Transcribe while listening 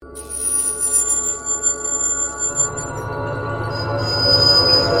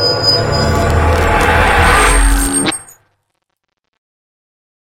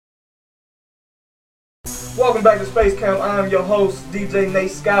Welcome back to Space Camp. I am your host, DJ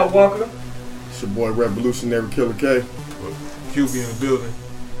Nate Skywalker. It's your boy, Revolutionary Killa K. Cubie in the building.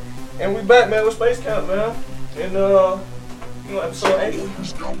 And we back, man, with Space Camp, man. And, episode 8. Hell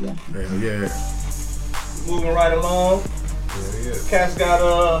yeah. Moving right along. Yeah. Cats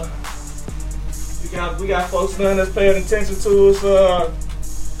got, we got folks, man, that's paying attention to us,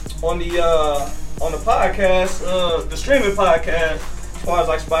 on the podcast, the streaming podcast, as far as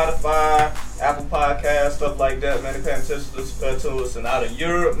like Spotify, Apple Podcasts, stuff like that, man. They paying attention to us and out of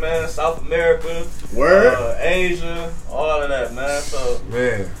Europe, man, South America, Asia, all of that, man. So,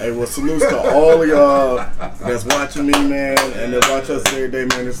 man. Hey, well, salutes to all of y'all that's watching me, man, and that watch us every day,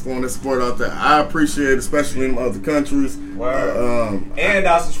 man. That's going to support out there. I appreciate it, especially in other countries. And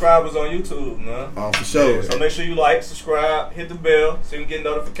our subscribers on YouTube, man. Oh, for sure. Yeah, so make sure you like, subscribe, hit the bell so you can get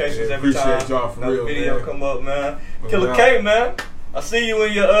notifications every time another video come up, man. Killa K, man. I see you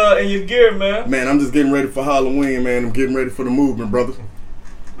in your gear, man. Man, I'm just getting ready for Halloween, man. I'm getting ready for the movement, brother.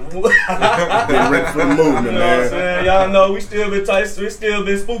 Getting ready for the movement, you know man. What I'm saying? Y'all know we still been tight. We still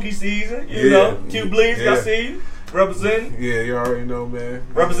been spooky season. You know, Cubie, I see you representing. Yeah, you already know, man.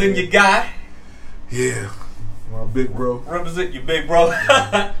 Representing your guy. Yeah, my big bro. Represent your big bro,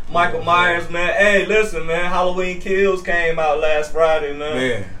 Michael Myers, man. Hey, listen, man. Halloween Kills came out last Friday,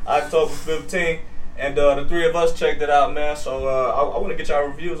 man. October 15th. And the three of us checked it out, man. So I want to get y'all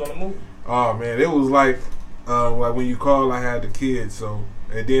reviews on the movie. Oh man, it was like when you called, I had the kids. So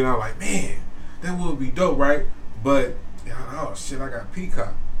and then I was like, man, that would be dope, right? But oh shit, I got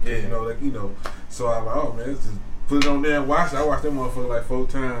Peacock. Yeah, you know. So I was like, oh man, let's just put it on there and watch it. I watched that motherfucker like 4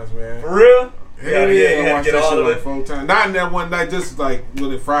 times, man. For real? Hell yeah, I watched that shit like 4 times. Not in that one night, just like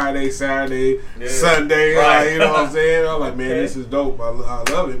really Friday, Saturday, Sunday. Right. You know what I'm saying? I was like, man, this is dope. I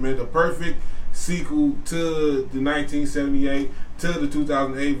love it, man. The perfect sequel to the 1978 to the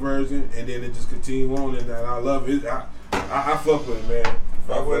 2008 version, and then it just continue on, and I love it. I fuck with it, man. I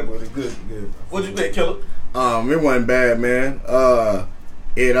fuck with it. Good. What'd you think, Killa? It wasn't bad, man. I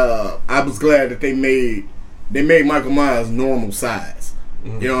was glad that they made Michael Myers normal size.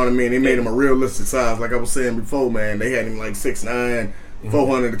 Mm-hmm. You know what I mean? They made him a realistic size. Like I was saying before, man, they had him like 6'9",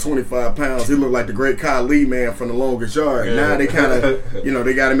 425 pounds. He looked like the great Killa, man, from The Longest Yard. Yeah. Now they kind of,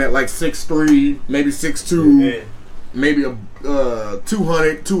 they got him at like 6'3", maybe 6'2", maybe a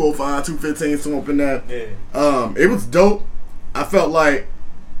 200, 205, 215, something up in that. Yeah. It was dope. I felt like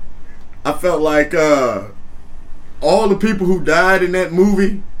all the people who died in that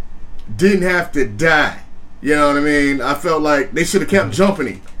movie didn't have to die. You know what I mean? I felt like they should have kept jumping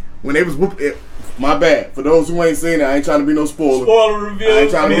him when they was whooping it. My bad. For those who ain't seen it, I ain't trying to be no spoiler. Spoiler review. I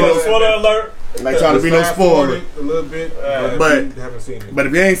ain't trying to be no spoiler alert. I ain't trying to be no spoiler. A little bit, but you haven't seen it. But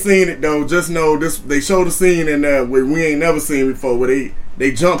if you ain't seen it though, just know this. They showed a scene in there where we ain't never seen before, where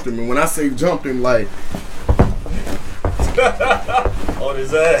they jumped him, and when I say jumped him, like on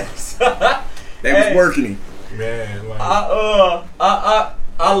his ass. They was working him. Man, like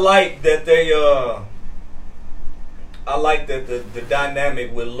I like that they I like that the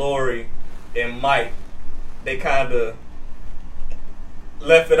dynamic with Laurie and Mike, they kind of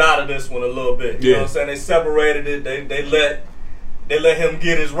left it out of this one a little bit. You know what I'm saying? They separated it. They let him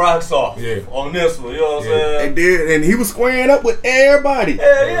get his rocks off on this one. You know what I'm saying? They did, and he was squaring up with everybody.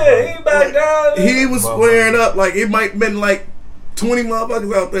 Yeah, he back down. He was squaring up like it might have been like 20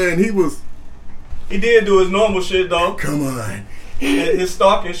 motherfuckers out there, and he was. He did do his normal shit though. Come on. His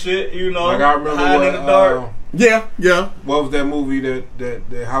stalking shit, Like I remember hiding in the dark. Yeah. What was that movie that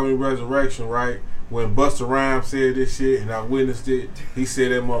Halloween Resurrection, right? When Busta Rhymes said this shit and I witnessed it, he said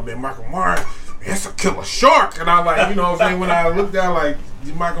that motherfucker, Michael Myers, that's a killer shark. And I was like, you know what I'm saying? When I looked at like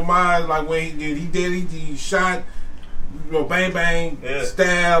Michael Myers, like when he shot, bang bang,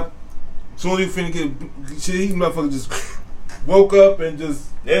 stab. Soon as he finna get shit, he motherfucker just woke up and just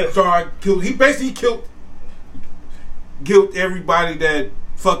started killing. He basically killed everybody that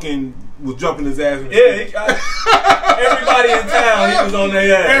fucking was jumping his ass. Everybody in town, he was on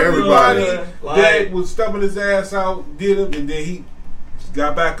their ass. Everybody that was stubbing his ass out did him, and then he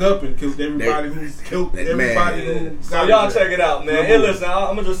got back up and killed everybody who So y'all check it out, man. Hey, listen,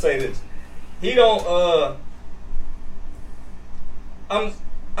 I'm gonna just say this. He don't. I ain't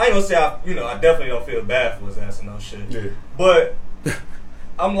gonna say I definitely don't feel bad for his ass and no shit. Yeah. But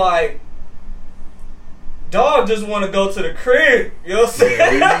I'm like, dog just want to go to the crib. You know what I'm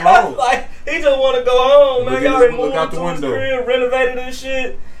saying? Like, he just want to go home, man. Y'all removed him to his crib, renovated his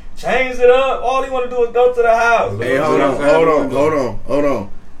shit, changed it up. All he want to do is go to the house. Hey, hold on.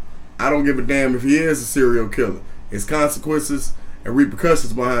 I don't give a damn if he is a serial killer. It's consequences and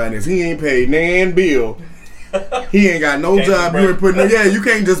repercussions behind this. He ain't paid nan bill He ain't got no Can't job. just You ain't putting no. Yeah, you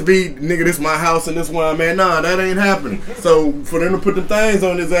can't just be nigga. This my house and this one man. Nah, that ain't happening. So for them to put the things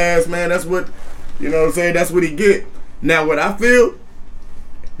on his ass, man, that's what you know. What I'm saying that's what he get. Now what I feel,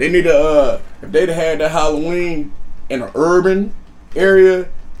 they need to if they'd had that Halloween in an urban area,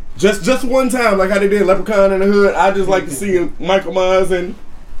 just one time like how they did Leprechaun in the Hood. I just like to see Michael Myers and.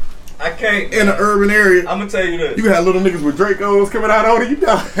 I can't in an urban area. I'm gonna tell you this. You had little niggas with Dracos coming out on you.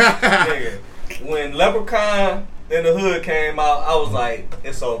 Nigga, when Leprechaun in the Hood came out, I was like,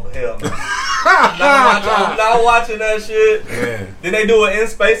 it's over. Hell no. I'm not watching that shit. Man. Did they do it in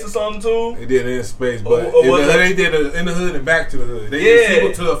space or something too? They did it in space, but they did it in the Hood and Back to the Hood. They did a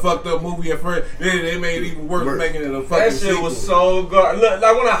sequel to a fucked up movie at first. They made it even worse making it a fucking sequel. That shit was so garbage.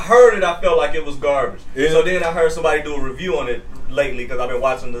 Like when I heard it, I felt like it was garbage. Yeah. So then I heard somebody do a review on it lately because I've been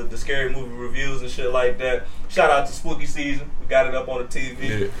watching the scary movie reviews and shit like that. Shout out to Spooky Season. We got it up on the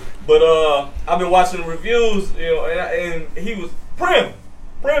TV. Yeah. But I've been watching the reviews, you know, and he was Prim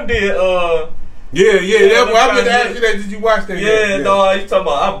did Yeah, well, I meant to ask you that. Did you watch that? Yeah, no, you talking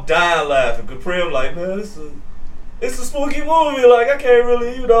about? I'm dying laughing because Prim like, man, it's a spooky movie. Like I can't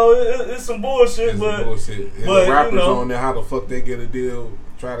really, you know, it's some bullshit. And the rappers on there, how the fuck they get a deal?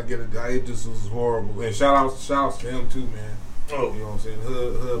 Try to get a. It just was horrible. And shout outs to him too, man. Oh. You know what I'm saying?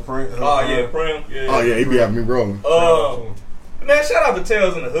 Hood Prim. Prim. Yeah. Oh yeah, he be having me rolling. Man, shout out to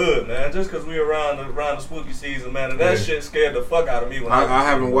Tales in the Hood, man. Just because we around the spooky season, man, and that shit scared the fuck out of me. When I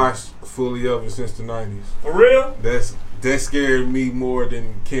haven't watched fully of it since the 90s. For real? That scared me more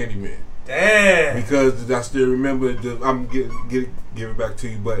than Candyman. Damn. Because I still remember. I'm give it back to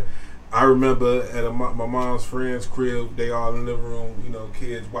you, but I remember at my mom's friend's crib, they all in the living room, you know,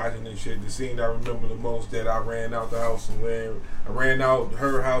 kids watching this shit. The scene I remember the most that I ran out the house and ran out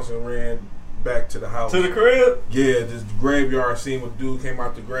her house and ran back to the house. To the crib? Yeah, this graveyard scene with dude came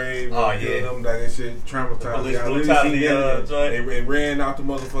out the grave. Oh, yeah. Them, like that shit traumatized me. And ran out the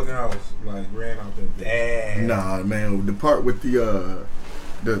motherfucking house. Like, ran out that bitch. Damn. Nah, man, the part with the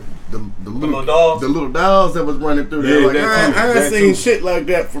little dolls? The little dolls that was running through there. Like, I ain't seen shit like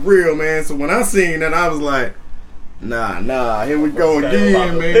that for real, man. So when I seen that, I was like, nah, here we go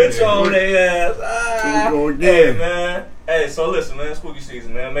again, man. Bitch on their ass. Here we go again. Hey, man. Hey, so listen, man, spooky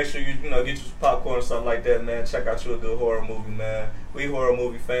season, man. Make sure you get you some popcorn or something like that, man. Check out you a good horror movie, man. We horror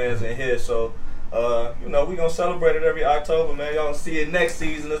movie fans in here, so we gonna celebrate it every October, man. Y'all gonna see it next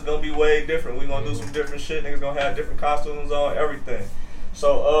season. It's gonna be way different. We gonna do some different shit. Niggas gonna have different costumes on, everything.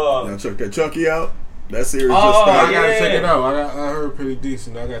 So y'all check that Chucky out. That series just started. I gotta check it out. I heard pretty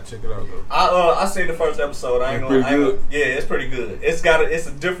decent. I gotta check it out though. I seen the first episode. Yeah, it's pretty good. It's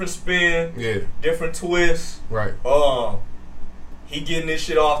a different spin. Yeah. Different twist. Right. He getting this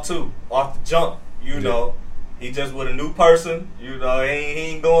shit off the jump. You know. He just with a new person. You know, he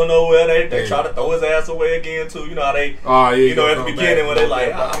ain't going nowhere. They try to throw his ass away again too. You know how they you know, at the beginning when they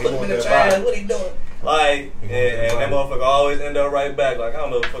like, put him in the trash, what he doing? Like, and that motherfucker always end up right back. Like, I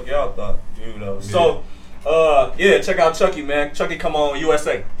don't know what the fuck y'all thought, you know. So, check out Chucky, man. Chucky come on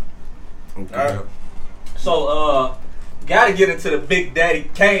USA. Okay. All right. So, gotta get into the Big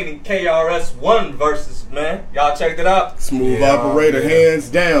Daddy Kane and KRS-One versus, man. Y'all checked it out? Smooth operator, hands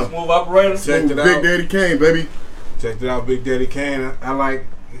down. Smooth operator. Checked it out. Big Daddy Kane, baby. Checked it out, Big Daddy Kane. I like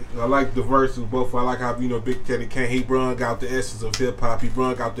the verses both. I like how, you know, Big Daddy Kane, he brung out the essence of hip hop. He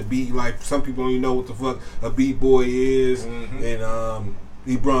brung out the beat. Like, some people don't even know what the fuck a beat boy is. Mm-hmm. And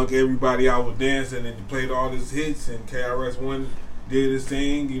he brung everybody out with dancing and he played all his hits. And KRS-One did his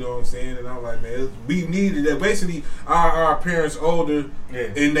thing, you know what I'm saying? And I'm like, man, we needed that. Basically, our parents older,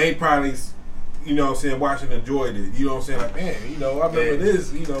 and they probably, you know what I'm saying, watching enjoyed it. You know what I'm saying? Like, man, you know, I remember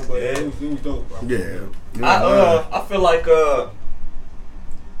this, you know, but it was dope. I feel like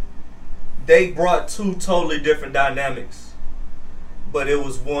they brought two totally different dynamics, but it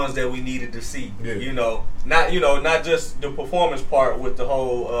was ones that we needed to see. Yeah. You know, not just the performance part with the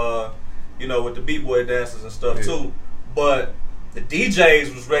whole, with the b-boy dances and stuff too, but the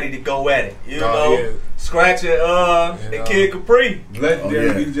DJs was ready to go at it. You know, scratching the Kid Capri,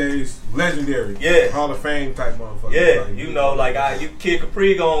 legendary DJs, legendary, Hall of Fame type motherfucker. Yeah, like, you know, like Kid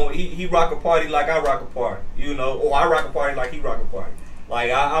Capri he rock a party like I rock a party. You know, or I rock a party like he rock a party.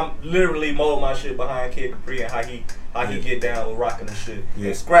 Like I'm literally mold my shit behind Kid Capri and how he get down with rocking the shit. Yeah.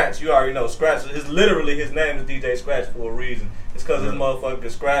 And Scratch, you already know, Scratch his name is DJ Scratch for a reason. It's because this motherfucker can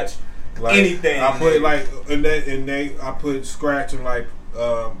scratch anything. I put I put Scratch and like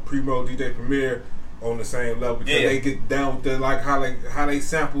Primo DJ Premier on the same level because they get down with the, like how they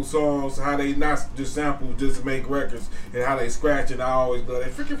sample songs, how they not just sample just to make records, and how they scratch. And I always love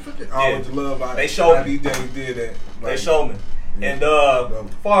that freaking. I always love how they show DJs did that. They show me. And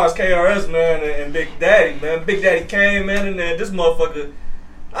as far as KRS, man, and Big Daddy, man, Big Daddy Kane, man, and then this motherfucker,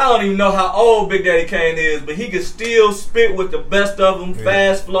 I don't even know how old Big Daddy Kane is, but he can still spit with the best of them,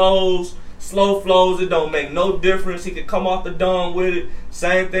 fast flows, slow flows, it don't make no difference. He could come off the dome with it.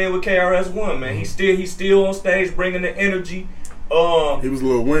 Same thing with KRS-One, man. He's still on stage bringing the energy. He was a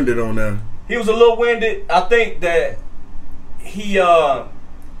little winded on that. He was a little winded. I think that he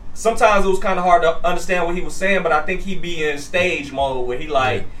sometimes it was kind of hard to understand what he was saying, but I think he be in stage mode where he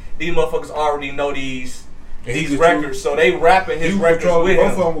like these motherfuckers already know these records, so they rapping his records with him.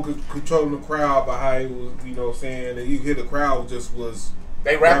 Both of them were controlling the crowd by how he was, you know, saying that you hear the crowd just was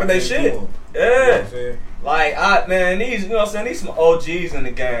they rapping their shit. Yeah, you know like these, you know what I'm saying, these some OGs in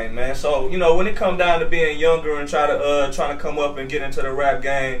the game, man. So you know when it come down to being younger and trying to come up and get into the rap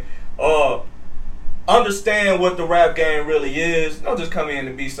game, understand what the rap game really is. Don't just come in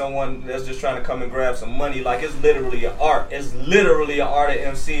and be someone that's just trying to come and grab some money. Like, it's literally an art. It's literally an art of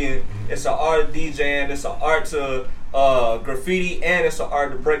MCing. It's an art of DJing. It's an art to graffiti, and it's an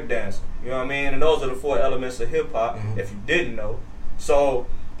art to breakdancing. You know what I mean? And those are the 4 elements of hip hop. If you didn't know. So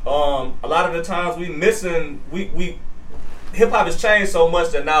a lot of the times we hip hop has changed so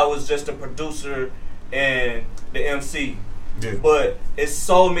much that now it's just the producer and the MC. Yeah. But it's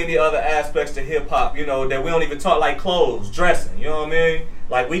so many other aspects to hip hop, you know, that we don't even talk, like clothes, dressing, you know what I mean?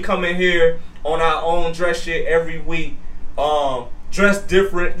 Like, we come in here on our own dress shit every week, dress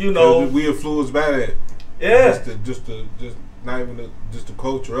different, you know. We influenced by that. Yeah. Just not even just the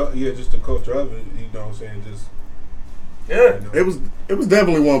culture of just the culture of it, you know what I'm saying? Just yeah. You know. It was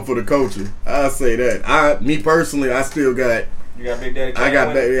definitely one for the culture. I say that. Me personally, I still got. You got Big Daddy. I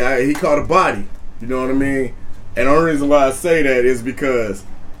got he caught a body. You know what I mean? And the only reason why I say that is because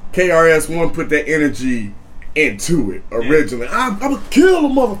KRS-One put that energy into it originally. I'm gonna kill a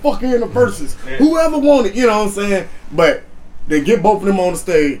motherfucker in the verses. Whoever wanted, you know what I'm saying? But they get both of them on the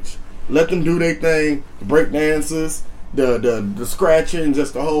stage, let them do their thing, the break dances, the scratching,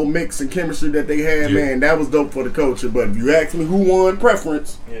 just the whole mix and chemistry that they had, man, that was dope for the culture. But if you ask me who won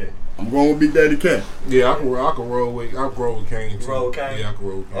preference, I'm going with Big Daddy Kane. Yeah, I can roll with Kane too. Roll with Kane? Yeah, I can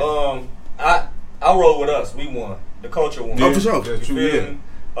roll with Kane. I roll with us. We won. The culture won. Oh, for sure. That's true. Yeah.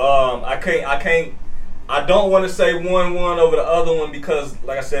 I don't want to say one over the other one because,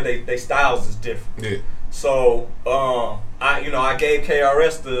 like I said, they styles is different. Yeah. So I gave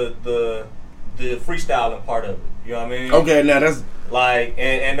KRS the freestyling part of it. You know what I mean? Okay, now that's like,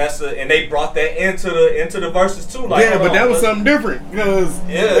 and they brought that into the verses too. Like, but that was something different because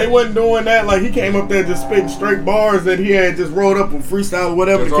they wasn't doing that. Like, he came up there just spitting straight bars that he had just rolled up with freestyle or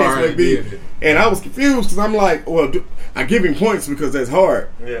whatever the case may be. And I was confused because I'm like, well, I give him points because that's hard.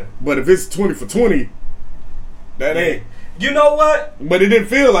 Yeah. But if it's 20 for 20, that ain't. You know what? But it didn't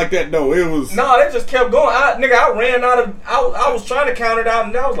feel like that though. It was they just kept going. I ran out of. I was trying to count it out,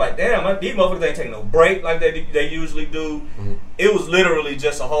 and I was like, damn, these motherfuckers ain't taking no break like they usually do. Mm-hmm. It was literally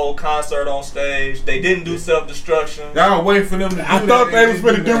just a whole concert on stage. They didn't do self-destruction. I was waiting for them to do that. I thought they was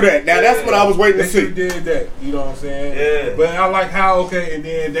going to do that. Now that's what I was waiting to see. They did that. You know what I'm saying? Yeah. But I like how and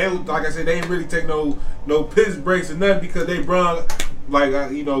then they, like I said, they didn't really take no piss breaks or nothing because they brung. Like, I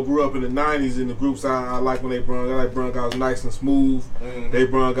grew up in the 90s in the groups I like when they brung out Nice and Smooth. Mm-hmm. They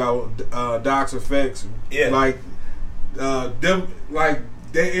brung out Doc's Effects. Yeah. Like, their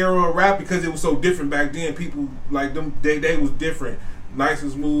era of rap, because it was so different back then, people, like, them, they was different. Nice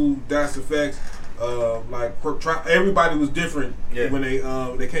and Smooth, Doc's Effects, everybody was different when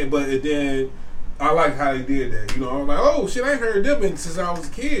they came. But then I like how they did that. You know, I was like, oh, shit, I ain't heard them since I was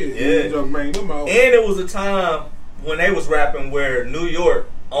a kid. Yeah. You just bring them out. And it was a time when they was rapping where New York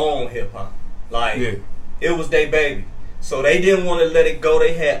owned hip hop. Like, it was their baby. So they didn't want to let it go.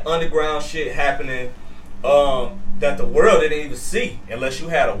 They had underground shit happening that the world didn't even see unless you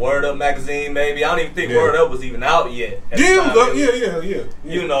had a Word Up magazine, maybe. I don't even think Word Up was even out yet. Yeah.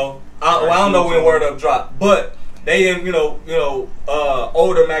 You know, I don't know when Word Up dropped, but they in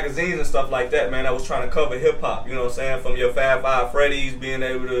older magazines and stuff like that, man, that was trying to cover hip hop. You know what I'm saying? From your Fab Five Freddy's, being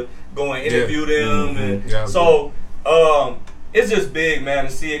able to go and interview them, and so. It's just big, man,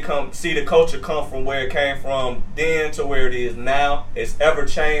 to see the culture come from where it came from then to where it is now. It's ever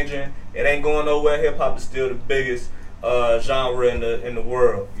changing. It ain't going nowhere. Hip hop is still the biggest genre in the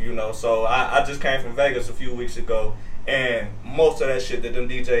world, you know. So I just came from Vegas a few weeks ago, and most of that shit that them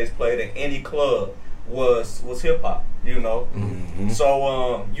DJs played in any club was hip hop, you know. Mm-hmm.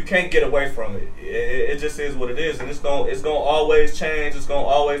 So you can't get away from it. It just is what it is, and it's gonna always change. It's gonna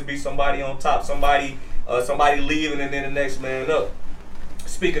always be somebody on top, somebody leaving, and then the next man up.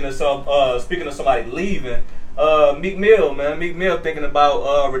 Speaking of somebody leaving, Meek Mill thinking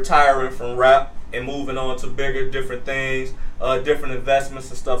about retiring from rap. and moving on to bigger, different things, different investments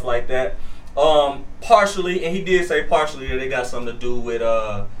and stuff like that. Partially, and he did say partially that it got something to do with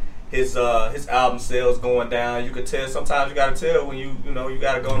his album sales going down. You could tell. Sometimes you gotta tell when you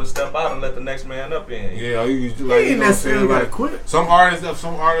gotta go and step out and let the next man up in. Yeah, you like, you know what I'm saying? Like, quit. Some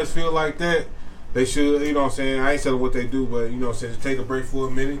artists feel like that. They should, you know what I'm saying? I ain't telling what they do, but you know what I'm saying? Just take a break for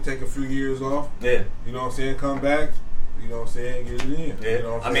a minute, take a few years off. Yeah. You know what I'm saying? Come back. You know what I'm saying? Get it in. Yeah. You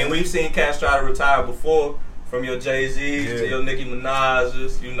know what I'm I saying? mean, we've seen cats try to retire before, from your Jay-Z's to your Nicki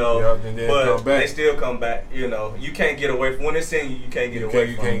Minaj's, you know, but they still come back. You know, you can't get away from when it's in you. You can't get away.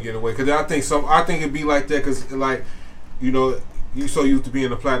 You can't get away because I think it'd be like that because like, you know, you so used to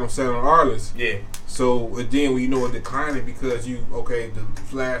being a platinum selling artist. Yeah. So then when you know it declining because the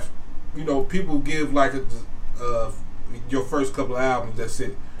flash, you know, people give like your first couple of albums. That's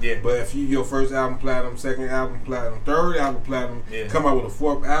it. Yeah. But if your first album platinum, second album platinum, third album platinum, come out with a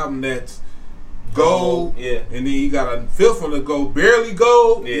fourth album that's gold, and then you got a fifth one that go barely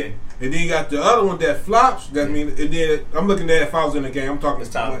gold, and then you got the other one that flops. That means, and then I'm looking at it, if I was in the game, I'm talking.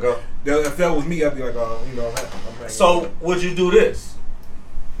 It's time to go. If that was me, I'd be like, oh, you know. So would you do this?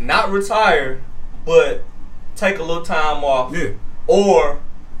 Not retire, but take a little time off, or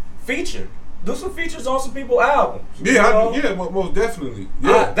feature. Do some features on some people's albums. Yeah, most definitely.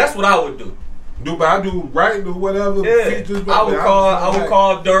 Yeah, that's what I would do. But I do writing or whatever. Yeah, features, I would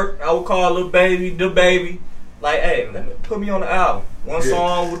call Dirk. I would call Lil Baby, the Baby. Like, hey, put me on the album. One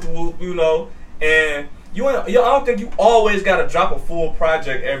song with the whoop, you know. And I don't think you always got to drop a full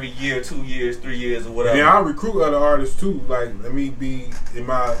project every year, 2 years, 3 years, or whatever. Yeah, I recruit other artists too. Like, let me be in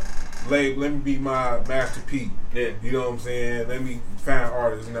my label. Let me be my Master P. Yeah, you know what I'm saying. Let me find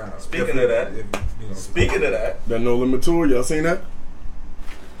artists now. Speaking of that, that No Limit tour, y'all seen that?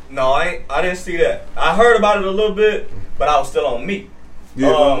 No, I didn't see that. I heard about it a little bit, but I was still on Meek.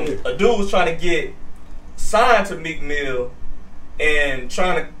 A dude was trying to get signed to Meek Mill and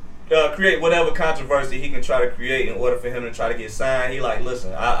trying to create whatever controversy he can try to create in order for him to try to get signed. He like,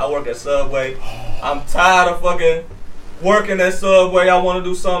 listen, I work at Subway. I'm tired of fucking working at Subway. I want to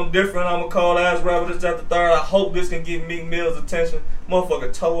do something different. I'm a cold ass rapper. This, that, the third. I hope this can get Meek Mill's attention.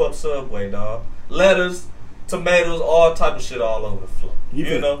 Motherfucker, toe up Subway, dog. Lettuce, tomatoes, all type of shit all over the floor.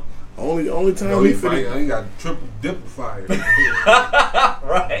 You know? Only time he got triple dip fire.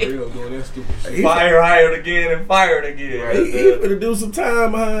 Right. Real doing that stupid shit. Fire hired again and fired again. Right. He finna do some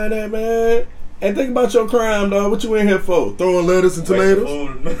time behind that, man. And think about your crime, dog. What you in here for? Throwing lettuce and tomatoes?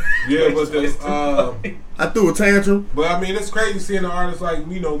 Yeah, but I threw a tantrum. But I mean, it's crazy seeing an artist like,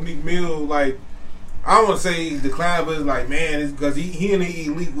 you know, Meek Mill, like, I don't want to say decline, but it's like, man, it's because he in the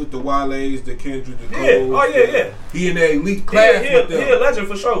elite with the Wale's, the Kendrick, the Coles. He in that elite class with them. He a legend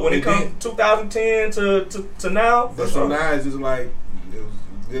for sure. When it comes 2010 to now, for so now it's just like,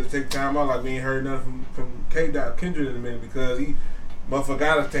 it'll take time out. Like, we ain't heard nothing from Kendrick in a minute because he motherfucker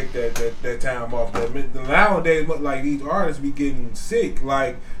gotta take that time off. Nowadays, like, these artists be getting sick.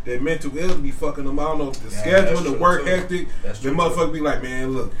 Like, their mental illness be fucking them. I don't know if the schedule, the work ethic. The motherfucker be like,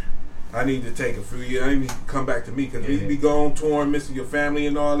 man, look, I need to take a few years. I need to come back to me because you be gone, torn, missing your family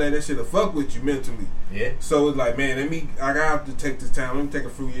and all that. That shit'll fuck with you mentally. Yeah. So it's like, man, I have to take this time. Let me take a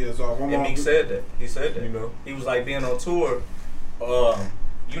few years off. And he said that. He said that. You know, he was like being on tour.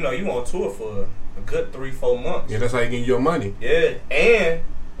 You know, you on tour for a good 3-4 months. Yeah, that's how you get your money. Yeah, and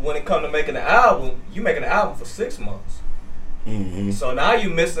when it comes to making an album, you making an album for 6 months. Mm-hmm. So now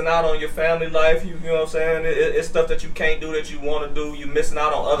you missing out on your family life. You know what I'm saying? It's stuff that you can't do that you want to do. You missing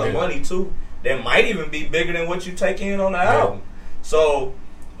out on other money too. That might even be bigger than what you take in on the album. So,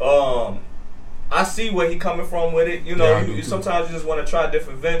 I see where he coming from with it. You know, sometimes you just want to try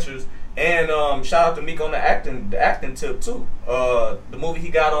different ventures. And shout out to Meek on the acting tip too. The movie he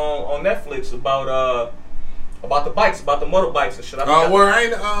got on Netflix about the bikes, about the motorbikes and shit. I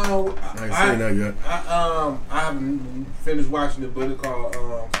ain't seen that yet. I haven't finished watching it, but it's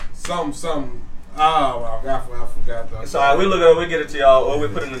called something. Oh, I forgot. It's alright. We'll get it to y'all, or we'll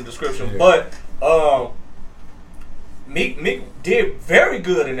put it in the description. Yeah. But Meek did very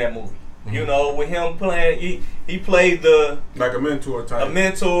good in that movie. Mm-hmm. You know, with him playing, he played like a mentor type. A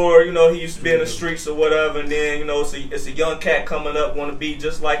mentor, you know, he used to be in the streets or whatever, and then, you know, it's a young cat coming up, want to be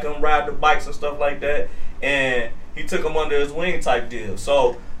just like him, ride the bikes and stuff like that, and he took him under his wing type deal.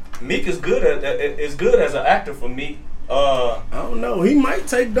 So Meek is good as an actor for me. I don't know. He might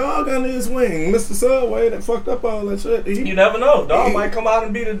take Dog under his wing, Mr. Subway that fucked up all that shit. You never know. Dog might come out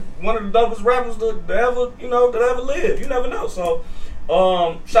and be one of the dopest rappers that ever lived. You never know. So.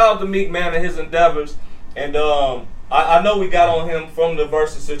 Shout out to Meek, man, and his endeavors. And I know we got on him from the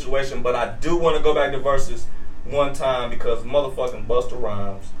Verzuz situation, but I do want to go back to Verzuz one time because motherfucking Busta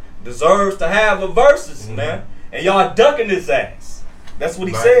Rhymes deserves to have a versus, man. And y'all ducking his ass. That's what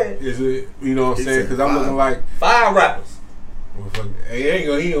he said. Is it? You know what I'm saying? Because I'm looking like 5 rappers.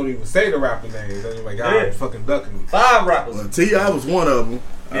 He don't even say the rapper name. Like, I'm fucking ducking me. 5 rappers. Well, T.I. was one of them.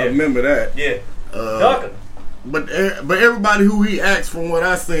 I remember that. Yeah. Ducking. But everybody who he asked, from what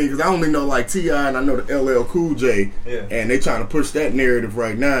I seen, because I only know like T.I. and I know the LL Cool J, and they trying to push that narrative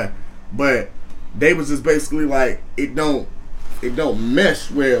right now. But they was just basically like, it don't mesh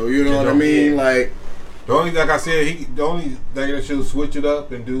well. You know what I mean? Like. The only, like I said, the only thing that should switch it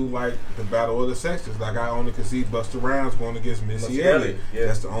up and do like the battle of the sexes. Like I only could see Busta Rhymes going against Missy Elliott. Yeah.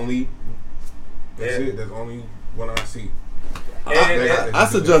 That's the only. That's it. That's the only one I see. I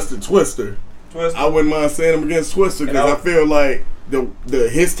suggested Twister. I wouldn't mind saying him against Twister because I feel like the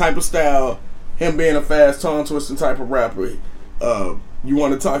his type of style, him being a fast tongue twisting type of rapper. You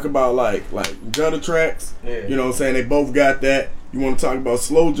want to talk about like gutter tracks? Yeah. You know what I'm saying? They both got that. You want to talk about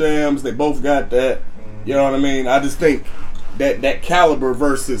slow jams? They both got that. You know what I mean? I just think that caliber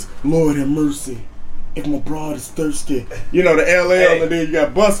versus Lord have mercy, if my broad is thirsty. You know, the LL, and then you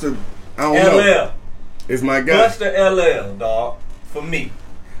got Busta. I don't know. Is my guy. Busta LL, dog, for me.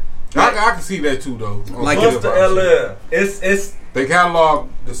 I can see that too, though. Like Busta LL. It's they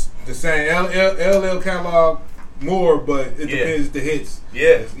catalog the same. LL catalog more, but it depends the hits.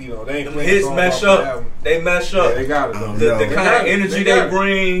 Yeah. You know, they ain't the hits mesh up. They mesh up. Yeah, they got it, though. The kind of energy they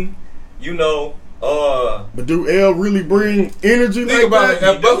bring, you know. But do L really bring energy think like about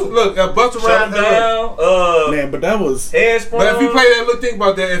that? Look, at Busta Rhymes down. Man, but that was Headsprung. But if you play that, look, think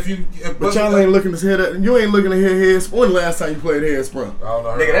about that. But y'all ain't looking to hear that. You ain't looking to hear Headsprung. When the last time you played Headsprung? I don't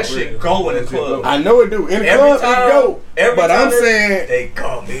know. Nigga, that shit go in the club. I know it do. In the club, it go. But I'm saying they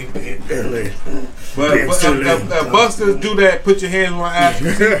call me Big Billy. But Busta do that. Put your hands on my ass.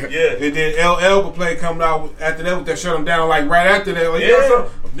 Yeah. And then LL will play coming out after that with that shut him down like right after that. Like, you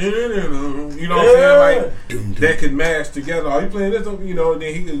know what I'm saying? Like that could match together. Are you playing this? You know, and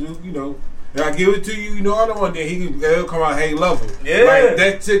then he could do. You know, and I give it to you. You know, I don't want. Then he'll come out hey level. Yeah. Like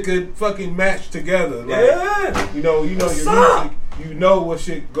that shit could fucking match together. Like, You know your music. You know what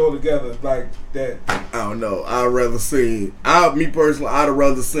shit go together like that. I don't know. I'd rather seen. Me personally, I'd have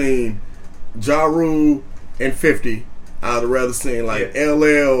rather seen Ja Rule and 50. I'd rather seen like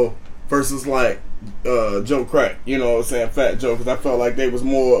LL versus like Joe Crack. You know what I'm saying? Fat Joe, because I felt like they was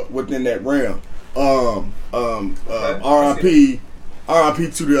more within that realm. R.I.P.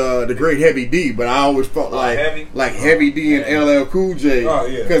 to the great Heavy D, but I always felt like Heavy D and LL Cool J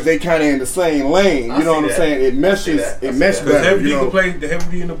because they kind of in the same lane. You know what I'm saying? It meshes. It meshes better. Heavy D can play the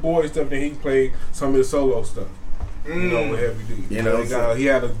Heavy D and the boy stuff. Then he can play some of the solo stuff. You know, with Heavy D. You know, he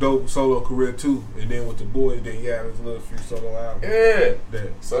had a dope solo career too, and then with the boys, then he had a little few solo albums. Yeah.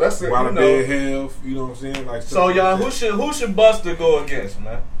 So that's it. While the bed health, you know what I'm saying? Like so, y'all, who should Busta go against,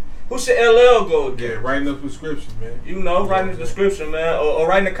 man? Who should LL go against? Yeah, write in the description, man. You know, write in the description, man, or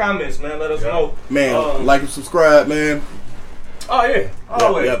write in the comments, man. Let us know, man. Like and subscribe, man. Oh yeah,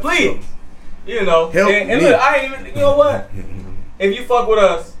 always, please. Sure. You know, help and look, I ain't even. You know what? If you fuck with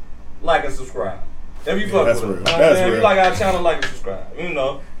us, like and subscribe. If you fuck with us, if you like our channel, like and subscribe. You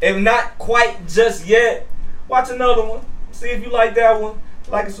know, if not quite just yet, watch another one. See if you like that one.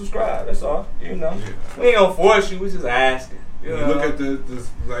 Like and subscribe. That's all. You know, we ain't gonna force you. We just asking. You know? Look at the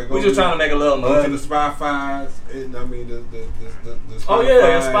like. We just trying to make a little money. Go to the Spotify's, and I mean the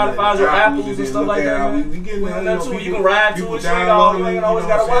Spotify's or Apples and stuff like that. We getting that too. You can ride to it. You ain't always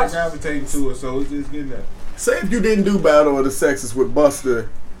gotta watch. Gravitating to it, so it's getting that. Say if you didn't do Battle of the Sexes with Busta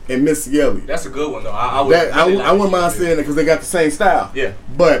and Missy Elliott. That's a good one though. I wouldn't mind saying it because they got the same style. Yeah.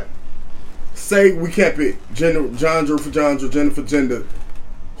 But say we kept it genre for genre, gender for gender.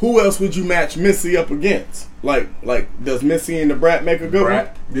 Who else would you match Missy up against? Like, does Missy and the Brat make a good one?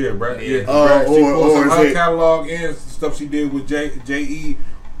 Yeah, Brat. Yeah. Brat, she pulled some her catalog and stuff she did with J.E.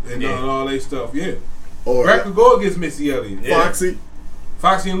 and all that stuff. Yeah. Or Brat could go against Missy Elliott. Yeah.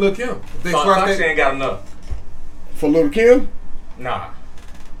 Foxy and Lil Kim. Foxy ain't got enough. For Lil Kim? Nah.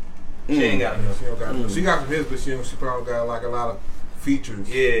 She ain't got enough. She don't got enough. She got some hits, but she probably got like a lot of features.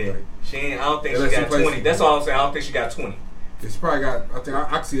 Yeah. Like, she ain't. I don't think she got 20. That's all I'm saying. I don't think she got 20. She probably got. I think I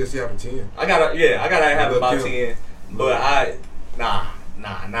can see her. She having 10. I gotta have about 10. But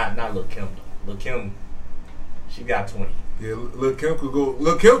not Lil Kim. Lil Kim, she got 20. Yeah, Lil Kim could go.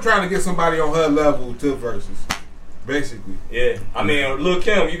 Lil Kim trying to get somebody on her level to Verzuz, basically. Yeah, I mean Lil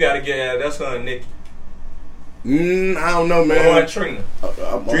Kim, you gotta get that's her and Nicki. I don't know, man. Or Trina.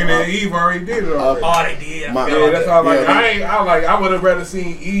 Trina and Eve already did it already. They did. That's all. I would have rather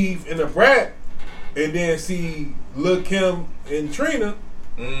seen Eve and the Brat, and then see Lil Kim and Trina.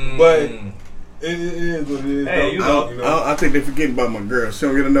 But It is what it is. Hey, I think they forgetting about my girl. She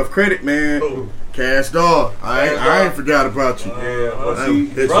don't get enough credit, man. Ooh. Cash Doll. I ain't forgot about you.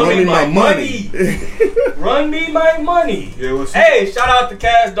 Run me my money. Run me my money. Yeah, hey, shout out to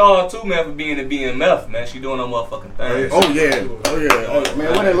Cash Doll too, man, for being a BMF, man. She doing her motherfucking thing. Oh yeah. Oh,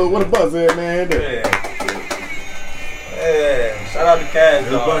 man, what a buzz at, man. Yeah. Shout out to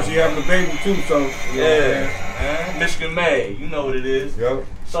Cash Doll. But she having a baby too, so man. Michigan May, you know what it is. Yep.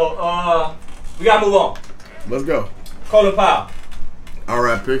 So we gotta move on. Let's go. Colin Powell.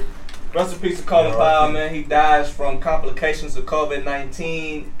 R.I.P. Rest in peace to Colin Powell, man. He dies from complications of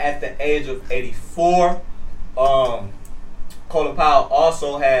COVID-19 at the age of 84. Colin Powell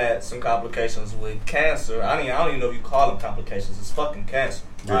also had some complications with cancer. I don't even know if you call them complications. It's fucking cancer.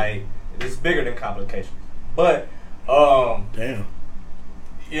 Yeah. Like, it's bigger than complications. But damn.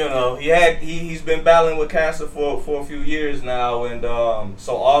 You know, he's been battling with cancer for a few years now, and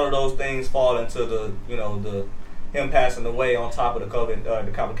so all of those things fall into the him passing away on top of the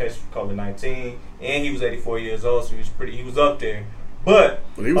complications of COVID-19, and he was 84 years old, so he was up there. But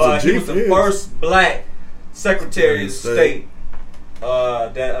he was the first black Secretary of State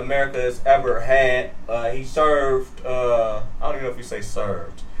that America has ever had. He served. I don't even know if you say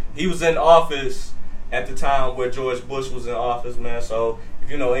served. He was in office at the time where George Bush was in office, man. So if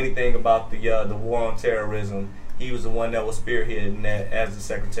you know anything about the war on terrorism, he was the one that was spearheading that as the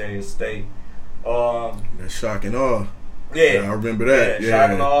Secretary of State. That's shock and awe. Yeah, I remember that. Yeah,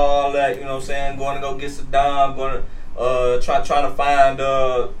 shock and all that. You know what I'm saying? Going to go get Saddam. Going to trying to find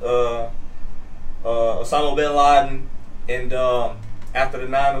Osama bin Laden. And after the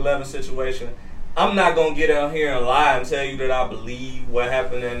 9/11 situation, I'm not gonna get out here and lie and tell you that I believe what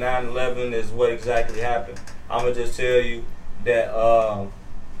happened in 9/11 is what exactly happened. I'm gonna just tell you that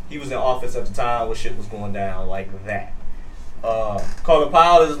he was in office at the time where shit was going down like that. Colin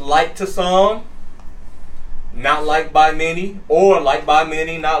Powell is liked to some, not liked by many, or liked by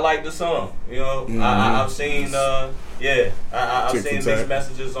many, not liked to some. You know, mm-hmm. I've seen, I've seen mixed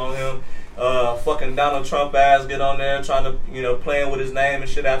messages on him. Fucking Donald Trump ass get on there trying to, playing with his name and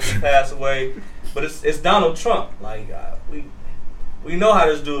shit after he passed away. But it's Donald Trump. Like we know how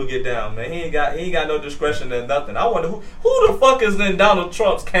this dude get down, man. He ain't got no discretion and nothing. I wonder who the fuck is in Donald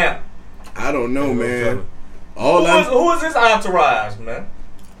Trump's camp. I don't know, man. Who is his entourage, man?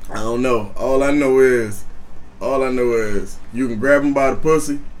 I don't know. All I know is you can grab him by the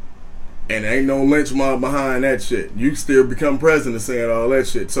pussy, and there ain't no lynch mob behind that shit. You still become president saying all that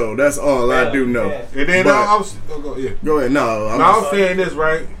shit. So that's all I do know. Yeah. And then go ahead. No, I was saying this,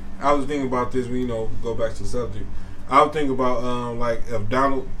 right? I was thinking about this when, go back to the subject. I was thinking about like if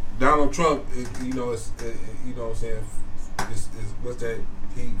Donald Trump, it's what I'm saying, is what's that?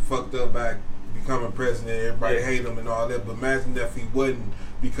 He fucked up by becoming president. Everybody hate him and all that. But imagine if he wasn't,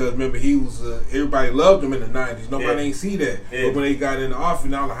 because remember he was everybody loved him in the 90s. Nobody ain't see that. Yeah. But when he got in the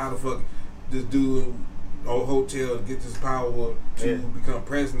office, now like how the fuck this dude old hotel get this power to become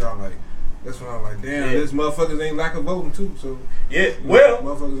president? I'm like, that's when I'm like, damn, this motherfuckers ain't lack of voting too. So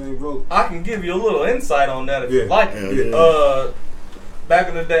motherfuckers ain't vote. I can give you a little insight on that if you like. Yeah. Back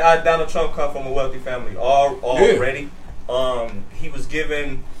in the day, Donald Trump come from a wealthy family already. He was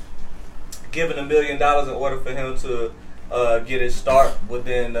given $1 million in order for him to get his start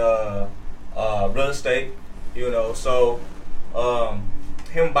within real estate. So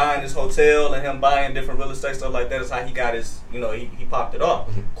him buying his hotel and him buying different real estate stuff like that is how he got his, he popped it off.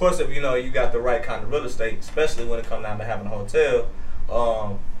 Of course, if you got the right kind of real estate, especially when it comes down to having a hotel,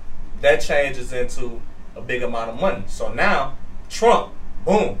 that changes into a big amount of money. So now, Trump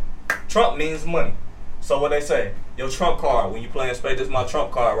means money. So what they say, your Trump card, when you play in space, this is my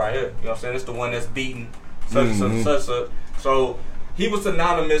Trump card right here. You know what I'm saying? It's the one that's beaten, such. So he was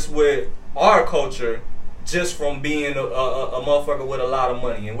synonymous with our culture just from being a motherfucker with a lot of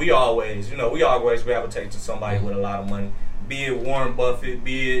money. And we always gravitate to somebody with a lot of money. Be it Warren Buffett,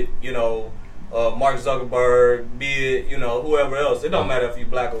 be it, Mark Zuckerberg, be it, whoever else. It don't matter if you're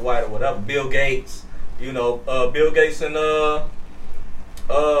black or white or whatever. Bill Gates, Bill Gates and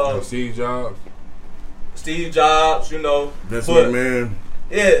Steve Jobs, That's my man.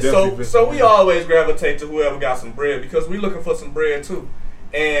 Yeah, so we always gravitate to whoever got some bread because we looking for some bread too.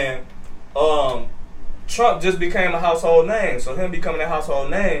 And Trump just became a household name. So him becoming a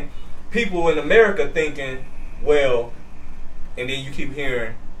household name, people in America thinking, well, and then you keep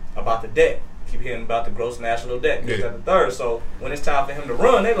hearing about the debt. Keep hearing about the gross national debt. This, that, the third. So when it's time for him to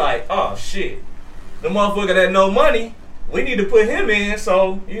run, they like, oh shit. The motherfucker that no money, we need to put him in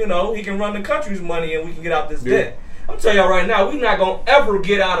so, he can run the country's money and we can get out this debt. I'm telling y'all right now, we're not going to ever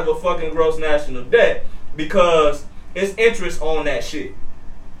get out of a fucking gross national debt because it's interest on that shit.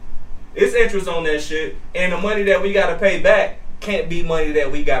 It's interest on that shit, and the money that we gotta pay back can't be money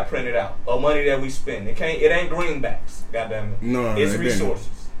that we got printed out or money that we spend. It ain't greenbacks. Goddamn it. No, it's resources.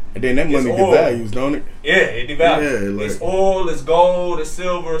 And then that money devalues, don't it? Yeah, it devalues. Yeah, like, it's oil, it's gold, it's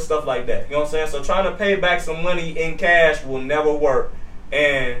silver, stuff like that. You know what I'm saying? So trying to pay back some money in cash will never work.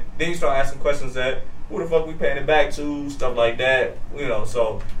 And then you start asking questions that who the fuck we paying it back to, stuff like that. You know,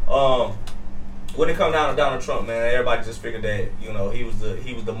 so when it come down to Donald Trump, man, everybody just figured that, you know, he was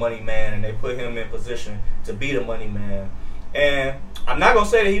the money man, and they put him in position to be the money man. And I'm not gonna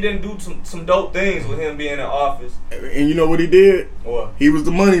say that he didn't do some dope things with him being in office. And you know what he did? What? He was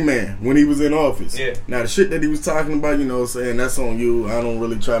the money man when he was in office. Yeah. Now the shit that he was talking about, you know, saying that's on you. I don't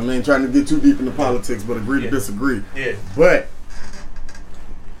really trying to get too deep into politics, but agree to disagree. Yeah. But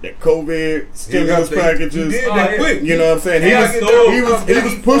that COVID stimulus packages, he did that quick. You know what I'm saying? He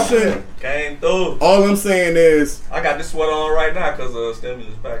was pushing. Came through. All I'm saying is, I got this sweater on right now because of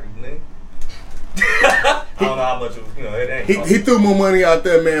stimulus package, nigga. I don't know how much, you know, it ain't. He threw more money out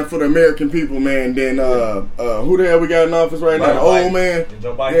there, man, for the American people, man, than who the hell we got in office right now? The old man.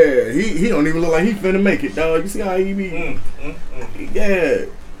 Joe Biden. Yeah, he don't even look like he finna make it, dog. You see how he be? Yeah.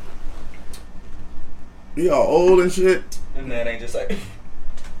 He all old and shit. This man ain't just like.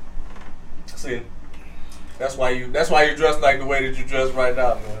 See, that's why you dress like the way that you dress right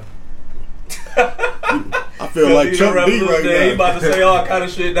now, man. I feel like Chuck D right now. He about to say all kind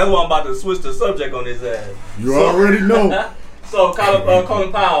of shit. That's why I'm about to switch the subject on his ass. You already know. So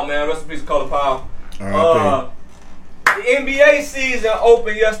Colin Powell, man, rest in peace, Colin Powell. The NBA season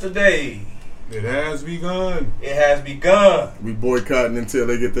opened yesterday. It has begun. It has begun. We boycotting until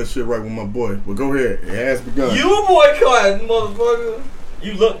they get that shit right with my boy. Well, go ahead. It has begun. You boycotting, motherfucker.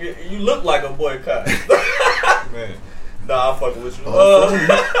 You look like a boycott. Man. Nah, I'm fucking with you.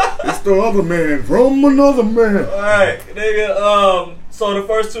 It's the other man from another man. Alright, nigga. So the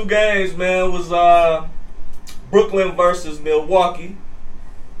first two games, man, was Brooklyn versus Milwaukee.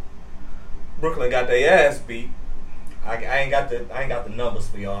 Brooklyn got their ass beat. I ain't got the numbers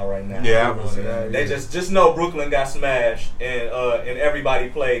for y'all right now. Yeah, I was saying. They just know Brooklyn got smashed, and everybody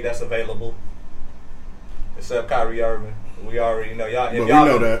played that's available, except Kyrie Irving. We already know y'all. We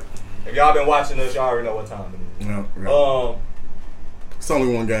know that. If y'all been watching us, y'all already know what time it is. No. It's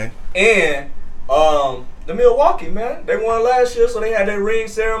only one game. And the Milwaukee, man, they won last year, so they had their ring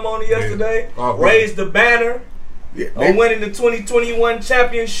ceremony yesterday. Yeah. Raised the banner. Yeah, on winning the 2021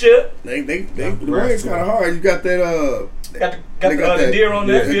 championship. The ring's kind of hard. You got that. Got the deer on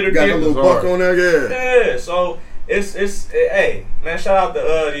there. Yeah, got the little buck on there. Yeah. So it's hey man, shout out to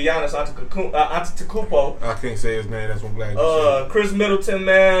Giannis Antetokounmpo. I can't say his name. That's what I'm glad you said. Chris Middleton,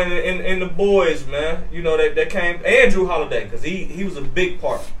 man, and the boys, man. You know that came, and Drew Holiday, because he was a big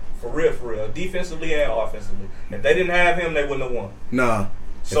part for real, defensively and offensively. If they didn't have him, they wouldn't have won. Nah.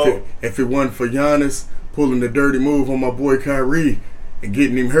 So if it wasn't for Giannis pulling the dirty move on my boy Kyrie and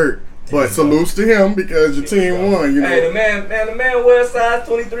getting him hurt. But salutes to him because your team won. You know? Hey, the man wears size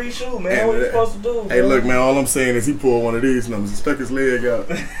 23 shoe, man. And what you supposed to do? Hey, look, man. All I'm saying is he pulled one of these numbers. He stuck his leg out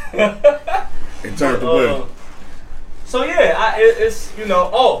and turned the play. So yeah, it's you know.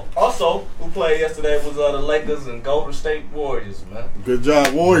 Oh, also who played yesterday was the Lakers and Golden State Warriors, man. Good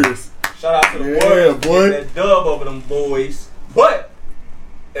job, Warriors. Shout out to the Warriors, boy. That dub over them boys. But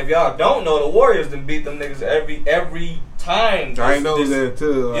if y'all don't know, the Warriors done beat them niggas every time. I know that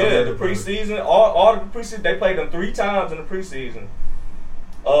too. Yeah, the preseason, all the preseason, they played them 3 times in the preseason.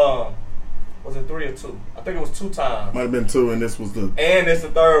 Was it 3 or 2? I think it was 2 times. Might have been 2, and this was the. And it's the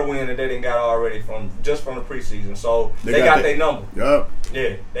 3rd win that they didn't got already from the preseason. So they got their number. Yup.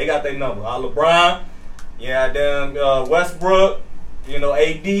 Yeah, they got their number. LeBron, Westbrook,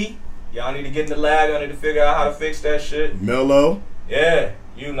 AD. Y'all need to get in the lab. Y'all need to figure out how to fix that shit. Melo. Yeah.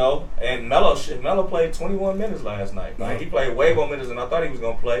 And Melo played 21 minutes last night. Like, he played way more minutes than I thought he was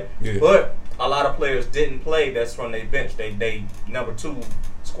gonna play. Yeah. But a lot of players didn't play. That's from their bench. They number 2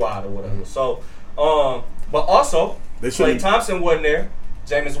 squad or whatever. Mm-hmm. So, but also Klay Thompson wasn't there.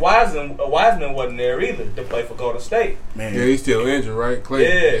 James Wiseman wasn't there either to play for Golden State. Man, yeah, he's still injured, right? Klay.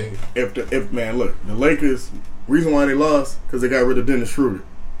 Yeah. If look, the Lakers. Reason why they lost because they got rid of Dennis Schroeder,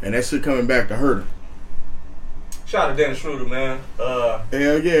 and that shit coming back to hurt him. Shout out to Dennis Schroeder, man. Hell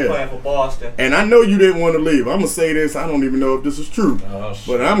yeah. Playing for Boston. And I know you didn't want to leave. I'm going to say this. I don't even know if this is true.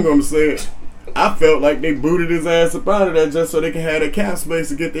 But I'm going to say it. I felt like they booted his ass up out of that just so they can have that cap space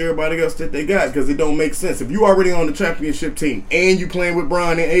to get to everybody else that they got, because it don't make sense. If you already on the championship team and you playing with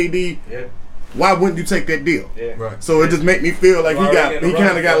Bron and AD, why wouldn't you take that deal? Yeah. Right. So it just make me feel like he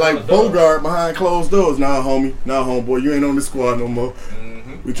kind of got like Bogart behind closed doors. Nah, homie. Nah, homeboy. You ain't on the squad no more.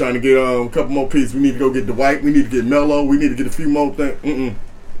 We trying to get a couple more pieces. We need to go get Dwight. We need to get Melo. We need to get a few more things.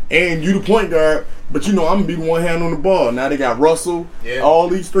 and you the point guard, but you know I'm gonna be the one hand on the ball. Now they got Russell, all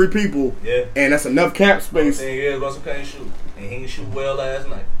these 3 people, and that's enough cap space. Russell can't shoot, and he didn't shoot well last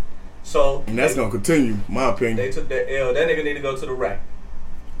night. So and that's gonna continue, my opinion. They took that L. That nigga need to go to the rack.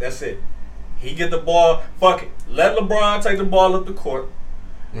 That's it. He get the ball. Fuck it. Let LeBron take the ball up the court,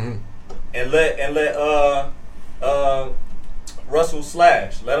 and let Russell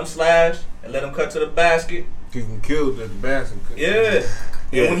slash. Let him slash and let him cut to the basket. He can kill the basket. Yeah.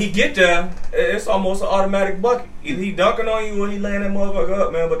 And when he get there, it's almost an automatic bucket. Either he dunking on you or he laying that motherfucker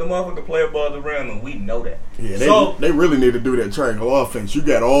up, man. But the motherfucker play above the rim, and we know that. Yeah, they really need to do that triangle offense. You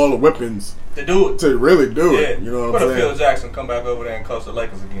got all the weapons to do it. To really do it. You know what I'm saying? Phil Jackson come back over there and coach the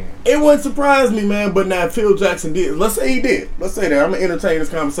Lakers again. It wouldn't surprise me, man. But now Phil Jackson did. Let's say he did. Let's say that. I'm gonna entertain this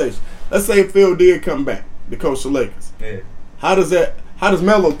conversation. Let's say Phil did come back to coach the Lakers. Yeah. How does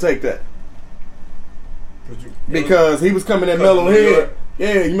Melo take that? Because he was coming at Melo head.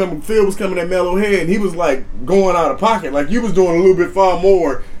 Yeah, you remember Phil was coming at Melo head, and he was like going out of pocket. Like you was doing a little bit far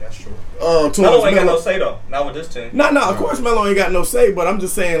more. That's true. Melo ain't got no say though. Not with this team. No. Of course Melo ain't got no say, but I'm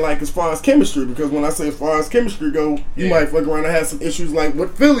just saying like as far as chemistry, because when I say as far as chemistry go, you might fuck around and have some issues like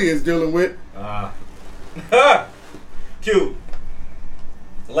what Philly is dealing with. Cube.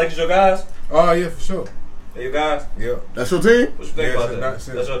 The Lakers your guys? Oh yeah, for sure. They your guys? Yeah. That's your team? What you think about that?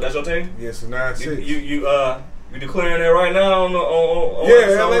 That's your team? Yes, 9-6. You declaring that right now on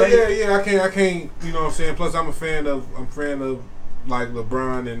yeah. I can't. You know what I'm saying. Plus, I'm a fan of like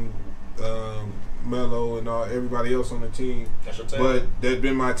LeBron and Melo and everybody else on the team. That's your team. But that's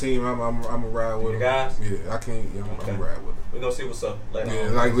been my team. I'm a ride with them. Guys. Yeah, I can't. I'm a ride with them. We gonna see what's up later. Yeah,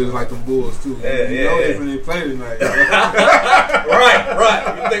 like them Bulls too. If they play tonight.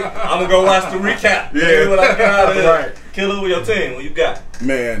 right. You think I'm gonna go watch the recap? Yeah, what I got out of right. Killa with your team. What you got?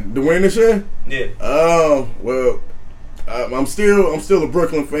 Man, the win this year? Yeah. Well, I'm still a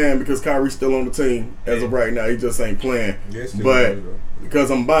Brooklyn fan because Kyrie's still on the team as of right now. He just ain't playing. Yes, but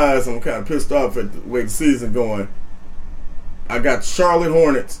because I'm biased, I'm kind of pissed off at the way the season going. I got Charlotte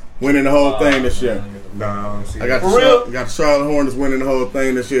Hornets winning the whole thing this year. I got the Charlotte Hornets winning the whole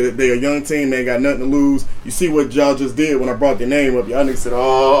thing this year. They're a young team. They ain't got nothing to lose. You see what y'all just did when I brought their name up. Y'all niggas said,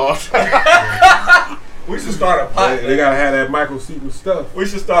 oh. We should start a pot. They gotta have that Michael Seaton stuff. We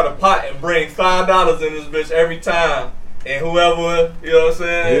should start a pot and bring $5 in this bitch every time. And whoever, you know what I'm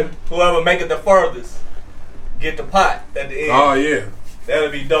saying? Whoever make it the furthest, get the pot at the end. Oh, yeah.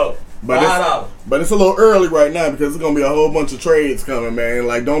 That'd be dope. But it's a little early right now because there's gonna be a whole bunch of trades coming, man.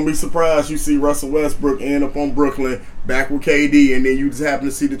 Like, don't be surprised you see Russell Westbrook end up on Brooklyn back with KD, and then you just happen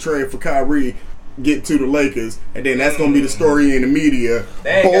to see the trade for Kyrie get to the Lakers, and then that's gonna be the story in the media.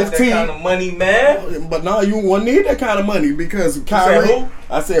 They ain't got that kind of money, man. But no, you won't need that kind of money because Kyrie.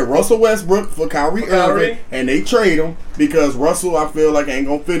 I said Russell Westbrook for Kyrie Irving, and they trade him because Russell, I feel like, ain't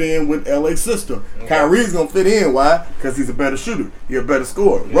gonna fit in with LA's system. Okay. Kyrie's gonna fit in. Why? Because he's a better shooter. He's a better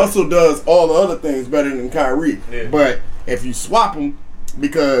scorer. Yeah. Russell does all the other things better than Kyrie. Yeah. But if you swap them,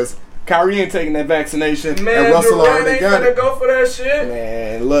 because Kyrie ain't taking that vaccination, man, and Russell Durant already got it. Ain't gonna go for that shit.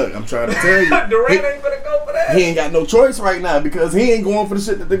 Man, look, I'm trying to tell you, Durant ain't gonna go for that. He ain't got no choice right now because he ain't going for the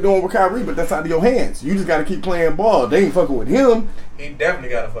shit that they're doing with Kyrie. But that's out of your hands. You just got to keep playing ball. They ain't fucking with him. He definitely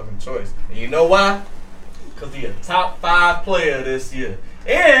got a fucking choice, and you know why? Because he's a top 5 player this year,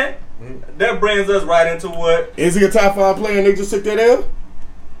 and that brings us right into what is he a top 5 player? And they just took that L?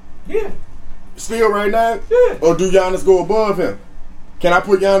 Yeah. Still right now? Yeah. Or do Giannis go above him? Can I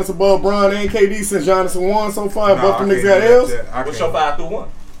put Giannis above Bron and KD since Giannis won so far? Both them niggas got L's? What's your 5 through 1?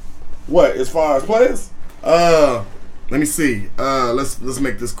 What, as far as players? Let me see. Let's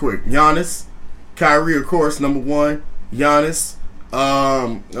make this quick. Giannis, Kyrie, of course, number 1. Giannis.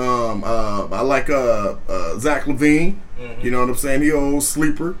 I like Zach LaVine. Mm-hmm. You know what I'm saying? He an old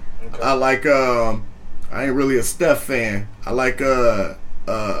sleeper. Okay. I like I ain't really a Steph fan. I like De'Aaron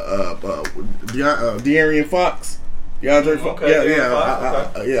Fox. DeAndre Fox. Okay,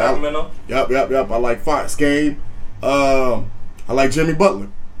 Yep. I like Fox game. I like Jimmy Butler.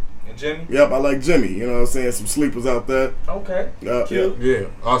 And Jimmy? Yep, I like Jimmy. You know what I'm saying? Some sleepers out there. Okay. Cute. Yeah.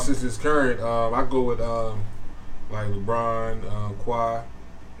 Since it's current, I go with like LeBron, Kawhi.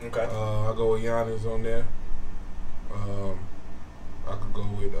 Okay. I go with Giannis on there. I could go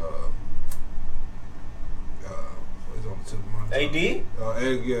with what's on the tip of my tongue? AD?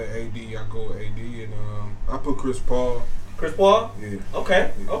 AD. I go with AD, and I put Chris Paul. Chris Paul? Yeah.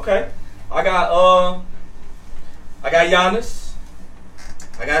 Okay. I got Giannis.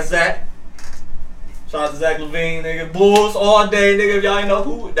 I got Zach. Shout out to Zach LaVine, nigga. Bulls all day, nigga. If y'all ain't know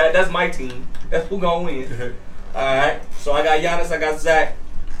who, that's my team. That's who gonna win. Alright. So I got Giannis, I got Zach.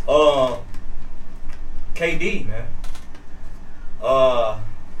 KD, man.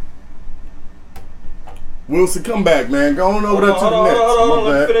 Wilson, come back, man. Go on over there to the Hold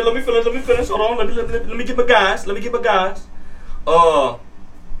Nets. on. Let me finish. Hold on. Let me get my guys.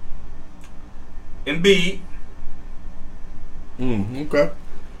 Embiid. Okay.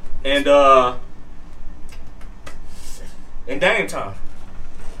 And Dame time.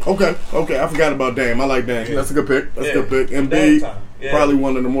 Okay. I forgot about Dame. I like Dame. Yeah. That's a good pick. Embiid, probably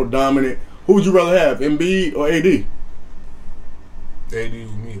one of the more dominant. Who would you rather have, Embiid or AD? AD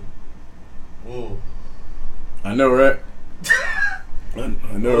with me. Ooh. I know, right? I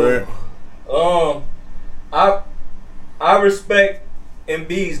know, right? I respect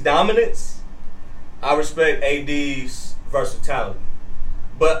Embiid's dominance. I respect AD's versatility.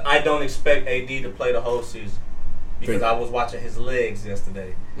 But I don't expect AD to play the whole season. Because I was watching his legs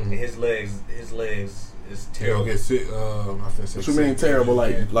yesterday. And his legs is terrible. Get sick. What you mean terrible?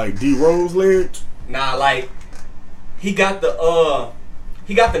 Like D Rose legs? Nah, like he got the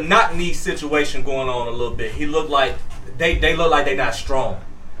knock knee situation going on a little bit. He looked like they look like they're not strong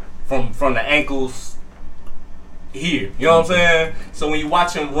from the ankles here. You know what I'm saying? So when you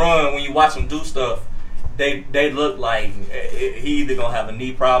watch him run, when you watch him do stuff, they look like he either gonna have a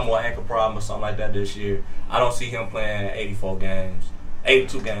knee problem or ankle problem or something like that this year. I don't see him playing 82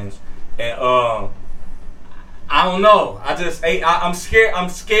 games, and I don't know. I'm scared. I'm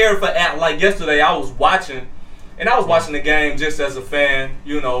scared for like yesterday. I was watching the game just as a fan.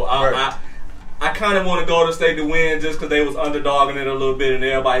 You know, I kind of want to go to State to win just because they was underdogging it a little bit and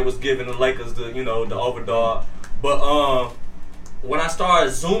everybody was giving the Lakers the overdog. But when I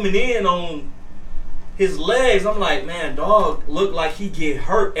started zooming in on his legs, I'm like, man, dog look like he get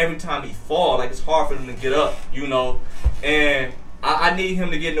hurt every time he fall. Like it's hard for him to get up, And I need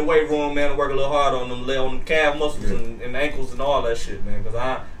him to get in the weight room, man, and work a little hard on them calf muscles and ankles and all that shit, man.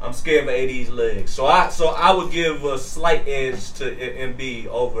 Because I'm scared of AD's legs. So I would give a slight edge to Embiid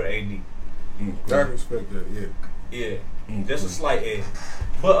over AD. I respect that. Yeah. Just a slight edge.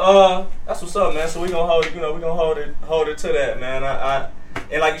 But that's what's up, man. So we gonna hold it to that, man.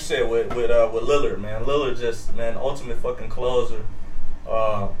 And like you said with Lillard, man. Lillard just, man, ultimate fucking closer.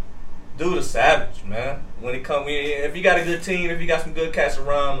 Dude is savage, man. When it come, if you got a good team, if you got some good cats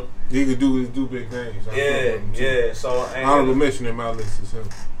around him, he can do big things. Yeah. So honorable mention in my list is him.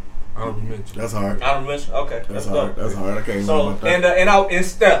 Honorable mention. That's hard. Honorable mention. Okay, that's hard. That's hard. I can't. So and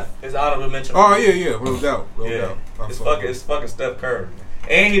Steph is honorable mention. Oh yeah, no doubt. It's fucking Steph Curry.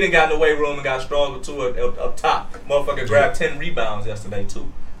 And he done got in the weight room and got stronger too up top. Motherfucker grabbed 10 rebounds yesterday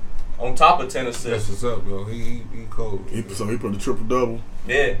too. On top of 10 assists. That's what's up, bro. He cold. So he put a triple double.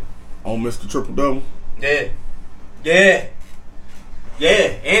 Yeah. On Mr. Triple Double. Yeah. And he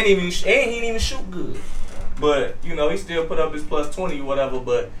didn't even shoot good. But, he still put up his plus 20 or whatever.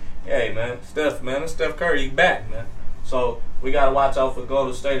 But, hey, man, Steph Curry, he back, man. So, we got to watch out for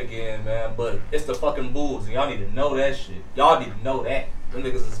Golden State again, man. But it's the fucking Bulls, and y'all need to know that shit. Y'all need to know that. Them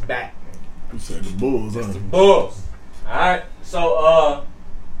niggas is back, man. You said the Bulls, It's the Bulls. All right. So,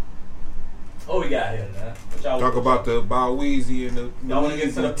 what we got here, man? Talk about the Bow Weezy and the y'all want to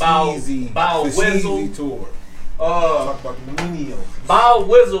get to the Bow Wizzle tour. Talk about the Millennium. Bow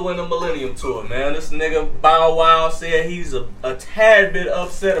Wizzle and the Millennium Tour, man. This nigga Bow Wow said he's a tad bit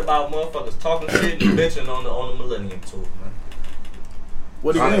upset about motherfuckers talking shit and bitching on the Millennium Tour, man.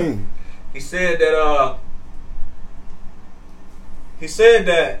 What do you mean? He said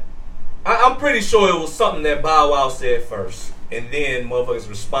that I'm pretty sure it was something that Bow Wow said first. And then motherfuckers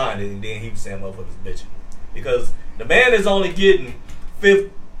responded, and then he was saying motherfuckers bitching. Because the man is only getting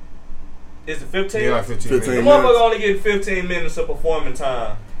 15? Yeah, 15 The motherfucker only getting 15 minutes of performing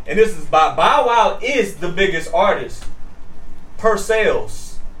time. And this is Bow Wow is the biggest artist per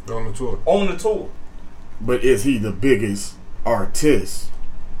sales. On the tour. But is he the biggest artist?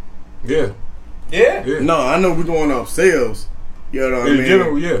 Yeah. No, I know we're going off sales. You know what I mean? In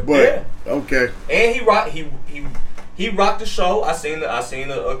general, yeah. But, okay. And he rocked the show. I seen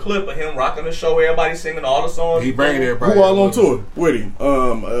a clip of him rocking the show. Everybody singing all the songs. He bringing everybody. Who all on tour with him?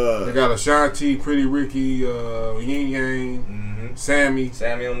 They got Ashanti, Pretty Ricky, Yin Yang, Sammy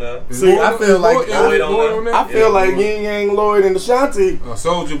on the. See, I feel like Yin Yang, Lloyd, and Ashanti.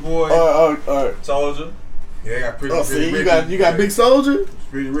 Soldier Boy. Soldier. Yeah, I got Pretty Ricky. You got Big Soldier.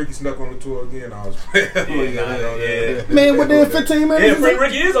 Pretty Ricky snuck on the tour again. I was Man, within 15 minutes. Yeah, Pretty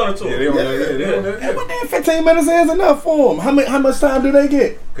Ricky is on the tour. Yeah, within 15 minutes is enough for him. How much time do they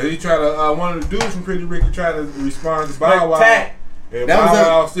get? Because he tried to, one of the dudes from Pretty Ricky tried to respond to Bow Wow. And Bow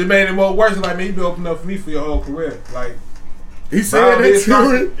Wow, it made it more worse. Like, man, you been opening up for me for your whole career. Like, he said that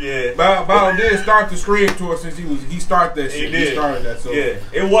to it. Yeah. Bow did start the Scream tour since he started that shit. He started that. So yeah,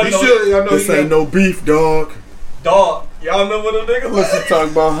 it wasn't. This ain't no beef, dog. Y'all remember them niggas? What's he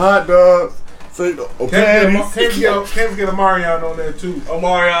talking about? Hot dogs. So, Can't get Omarion on there too.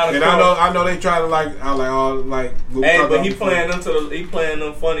 Omarion, and I know they try to like Hey, but he playing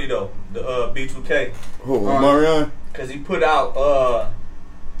them funny though. The B2K. Who, Omarion? Cause he put out.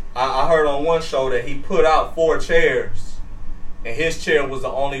 I heard on one show that he put out 4 chairs, and his chair was the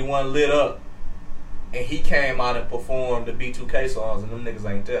only one lit up, and he came out and performed the B2K songs, and them niggas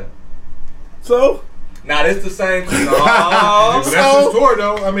ain't there. So. Now this the same. No, but that's his tour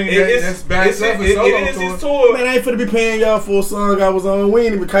though. I mean, that's bad stuff. It is his tour. Man, I ain't finna be paying y'all for a song I was on. We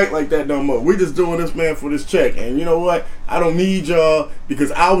ain't even kite like that no more. We just doing this, man, for this check. And you know what? I don't need y'all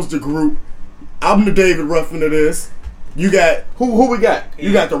because I was the group. I'm the David Ruffin of this. You got who we got?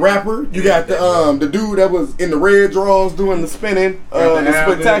 You got the rapper. You got the dude that was in the red drawers doing the spinning. The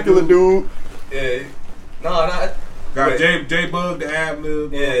spectacular dude. Yeah. No, not. Got J Bug, the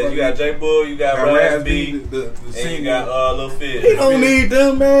ad-lib. Yeah, you got J Bug, you got Raz B, and you got Lil Fizz. He don't need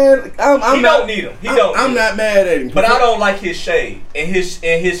them, man. He don't need them. I'm not mad at him. But I don't like his shade. And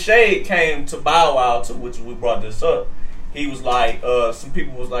his shade came to Bow Wow, to which we brought this up. He was like, some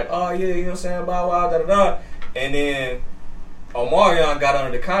people was like, oh yeah, you know what I'm saying, Bow Wow, da da da. And then Omarion got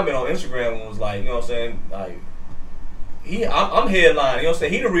under the comment on Instagram and was like, you know what I'm saying, like, I'm headlining, you know what I'm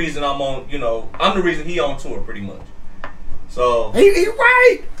saying? He the reason I'm on, I'm the reason he on tour pretty much. So he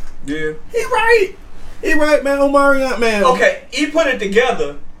right. Yeah. He right, man. Omarion, man. Okay, he put it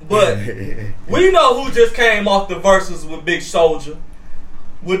together, but we know who just came off the Verzuz with Big Soulja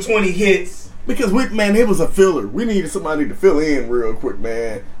with 20 hits. Because it was a filler. We needed somebody to fill in real quick,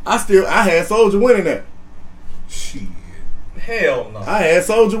 man. I had Soulja winning that. Shit. Hell no. I had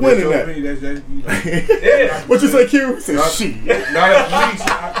Soulja winning that. Yeah. What you say, Q? Shit. Not at least,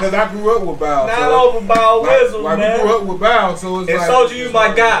 because I grew up with Bow. Not over Bow Wizzle, man. I grew up with Bow, so it's and like... And Soulja, you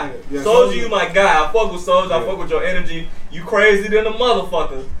my guy. Yeah, Soulja, you my guy. I fuck with Soulja. Yeah. I fuck with your energy. You crazy than a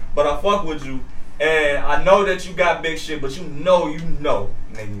motherfucker, but I fuck with you. And I know that you got big shit, but you know,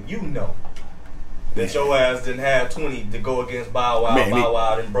 nigga, you know that your ass didn't have 20 to go against Bow Wow. Bow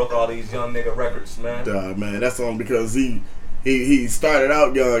Wow and broke all these young nigga records, man. Man, that's on because he started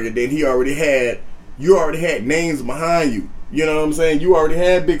out young and then you already had names behind you. You know what I'm saying? You already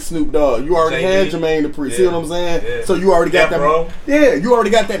had Big Snoop Dogg. You already had Jermaine Dupri. Yeah. See what I'm saying? Yeah. So you already got that. Bro. Yeah, you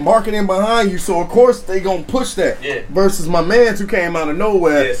already got that marketing behind you. So of course they gonna push that. Yeah. Versus my man who came out of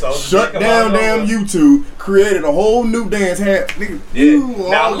nowhere, so shut down damn YouTube, created a whole new dance. Nigga,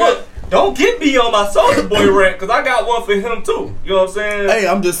 now look. Don't get me on my Soulja Boy rant, because I got one for him too. You know what I'm saying? Hey,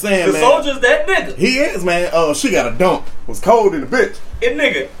 I'm just saying, man. Soulja's that nigga. He is, man. She got a dunk. Was cold in the bitch. It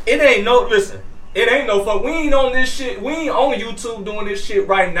ain't no fuck. We ain't on this shit. We ain't on YouTube doing this shit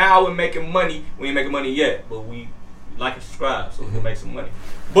right now and making money. We ain't making money yet, but we like and subscribe so we can make some money.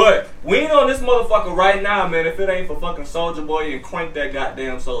 But we ain't on this motherfucker right now, man, if it ain't for fucking Soulja Boy and crank that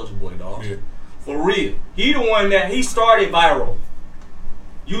goddamn Soulja Boy, dog. Yeah. For real. He the one that, he started viral.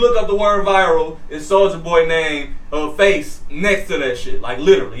 You look up the word viral, it's Soulja Boy name, face next to that shit. Like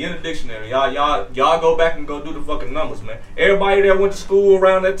literally in the dictionary. Y'all go back and go do the fucking numbers, man. Everybody that went to school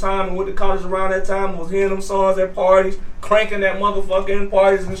around that time and went to college around that time was hearing them songs at parties, cranking that motherfucking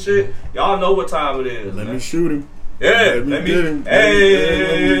parties and shit. Y'all know what time it is. Let me shoot him. Yeah, let me get him.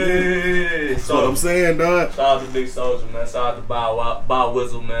 Hey, that's what I'm saying, dog. Shout out to Big Soulja, man. Shout out to Bow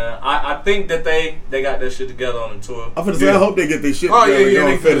Wizzle, man. I think that they got that shit together on the tour. I'm finna say, I hope they get their shit together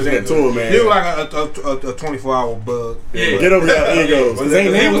and finish that tour, man. He was like a 24-hour bug. Yeah. Get over your egos.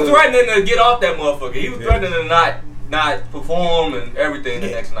 He was threatening to get off that motherfucker. He was threatening to not perform and everything the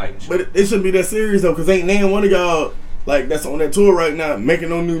next night. But it shouldn't be that serious, though, because ain't none one of y'all like that's on that tour right now making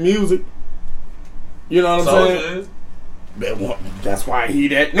no new music. You know what I'm saying? That's why he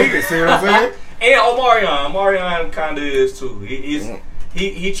that nigga. See what I'm saying? And Omarion kind of is too.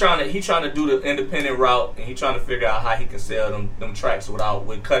 He trying to do the independent route, and he trying to figure out how he can sell them tracks with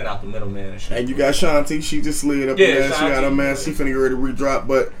cutting out the middleman and shit. And you got Shanti, she just slid up in there. She got her man. She finna get ready to re-drop.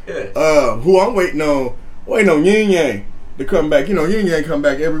 But who I'm waiting on Yin Yang to come back. You know, Yin Yang come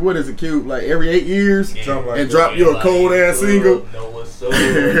back every every 8 years and drop you a cold ass single. Know what's up?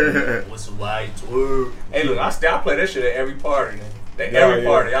 What's a white word? Hey, look, I play that shit at every party, man. Every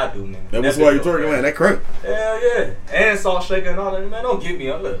party I do, man. That's why you twerking, man. That crank. Hell yeah. And salt shaker and all that, man. Don't get me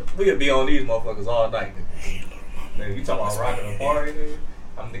on. Look, we could be on these motherfuckers all night, man. You talking about rocking a party, nigga?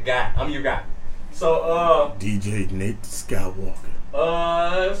 I'm the guy. I'm your guy. So, DJ Nate Skywalker.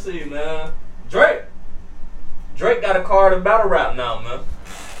 Let's see, man. Drake got a card in battle rap now, man.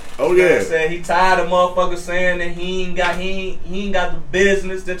 Oh yeah. Saying he tired of motherfuckers saying that he ain't got the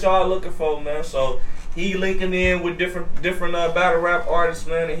business that y'all looking for, man. So he linking in with different battle rap artists,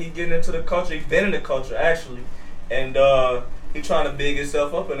 man, and he getting into the culture. He been in the culture actually, and he trying to big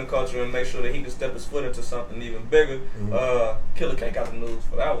himself up in the culture and make sure that he can step his foot into something even bigger. Killa K got the news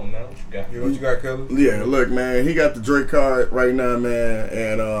for that one, man. What you got? What you got, Killa? Yeah, look, man, he got the Drake card right now, man,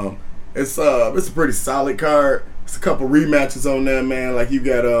 and it's a pretty solid card. It's a couple rematches on there, man. Like you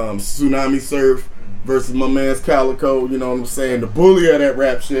got Tsunami Surf versus my man's Calico. You know what I'm saying? The bully of that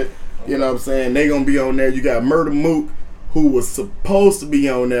rap shit. You know what I'm saying? They gonna be on there. You got Murder Mook, who was supposed to be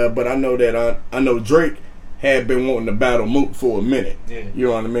on there, but I know that I know Drake had been wanting to battle Mook for a minute. Yeah. You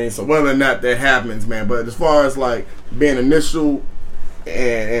know what I mean? So whether or not that happens, man. But as far as like being initial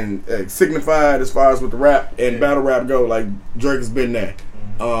and signified, as far as with the rap and battle rap go, like Drake has been there.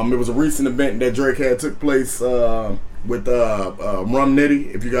 It was a recent event that Drake had took place with Rum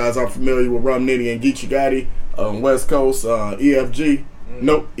Nitty. If you guys are familiar with Rum Nitty and Geechee Gotti on West Coast, EFG.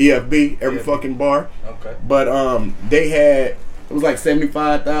 Nope, EFB, every fucking bar. Okay. But they had, it was like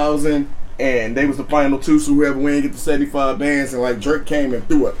 75,000, and they was the final two, so whoever win get the 75 bands, and like Drake came and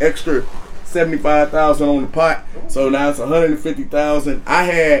threw an extra 75,000 on the pot, so now it's 150,000. I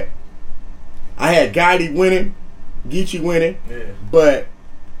had Gotti winning, Geechee winning, but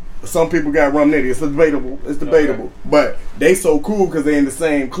some people got Rum Nitty. It's debatable. Okay. But they so cool because they in the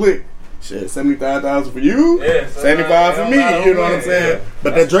same clique. Shit, 75,000 for you, 75 for me. You know what I'm saying? Yeah.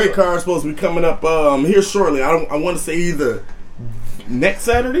 But that Drake card is supposed to be coming up here shortly. I want to say either next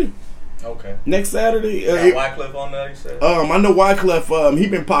Saturday. Okay. Next Saturday. Wyclef on there, you said? I know Wyclef. He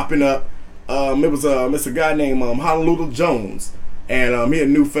been popping up. It's a guy named Honolulu Jones, and he a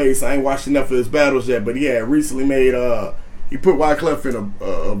new face. I ain't watched enough of his battles yet, but he had recently made. He put Wyclef in a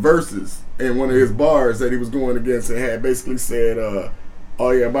Verzuz in one of his bars that he was going against, and had basically said.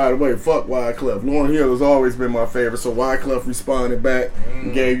 Oh yeah, by the way, fuck Wyclef. Lauryn Hill has always been my favorite, so Wyclef responded back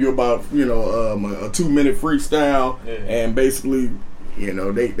and gave you about, a 2-minute freestyle, and basically,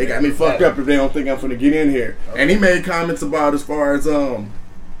 they got me fucked up if they don't think I'm finna get in here. Okay. And he made comments about as far as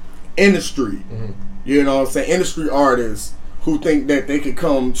industry, you know what I'm saying, industry artists who think that they could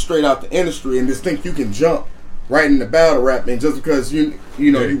come straight out the industry and just think you can jump right into battle rap, and just because you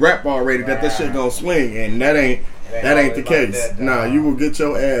rap already that shit gonna swing, and that ain't the case. Nah, you will get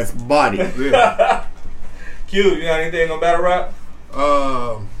your ass bodied. Q, you got anything on battle rap?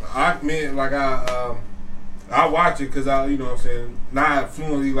 I watch it because you know what I'm saying, not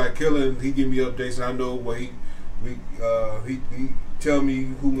fluently like Killa. He give me updates and I know what he tell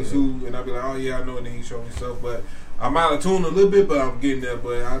me who was who, and I be like, oh yeah, I know, and then he show me stuff. But I'm out of tune a little bit, but I'm getting there.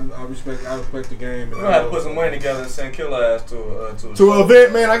 But I respect the game. We're gonna have to put some money together and send Killa ass to an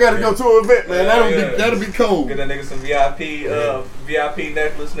event, man. I gotta go to an event, man. That'll be cold. Get that nigga some VIP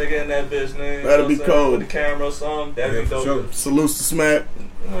necklace, nigga, in that bitch, nigga. That'll be cold. With the camera or something. That'll be dope. Sure. Salutes to Smack.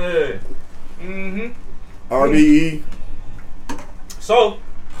 Yeah. RDE. So,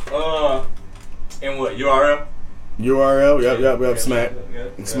 and what URL? Yep. Smack.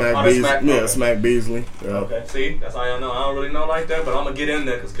 Smack Beasley. Smack Beasley. Yep. Okay, see, that's how y'all know. I don't really know like that, but I'm gonna get in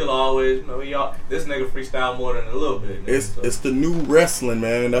there because Killa always, this nigga freestyle more than a little bit. Nigga, it's the new wrestling,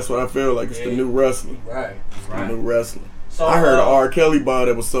 man. That's what I feel like. It's the new wrestling. Right. The new wrestling. So I heard an R. Kelly bar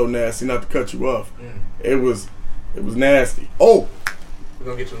that was so nasty. Not to cut you off, it was nasty. Oh, we're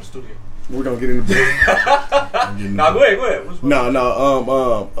gonna get you in the studio. We're gonna get in the building. Nah, go ahead.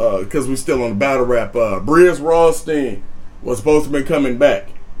 Because we still on the battle rap. Briz Rawstein was supposed to be coming back.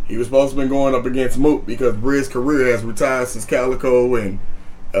 He was supposed to be going up against Mook because Briz's career has retired since Calico and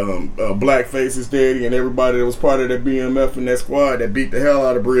Blackface is daddy and everybody that was part of that BMF and that squad that beat the hell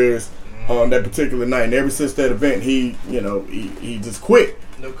out of Briz on that particular night. And ever since that event, he just quit.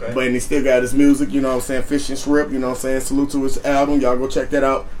 Okay. But he still got his music, you know what I'm saying, Fish and Shrimp, you know what I'm saying, salute to his album, y'all go check that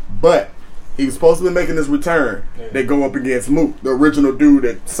out. But he was supposed to be making his return. They go up against Mook, the original dude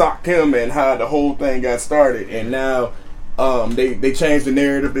that socked him and how the whole thing got started. And now they changed the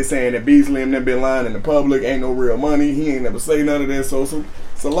narrative. They saying that Beasley and them been lying in the public, ain't no real money, he ain't never say none of that. So it's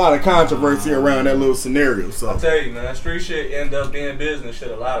a lot of controversy around that little scenario. So I'll tell you, man, street shit end up being business shit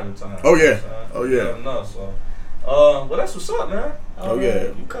a lot of the time. Oh yeah. You never know, so well, that's what's up, man.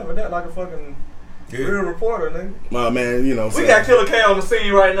 You covered that like a fucking real reporter, nigga. My man, you know. We got Killa K on the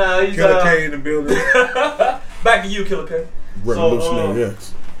scene right now. He's Killa K in the building. Back to you, Killa K. Revolutionary,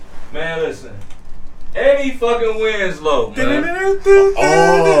 yes. Man, listen. Eddie fucking Winslow, man.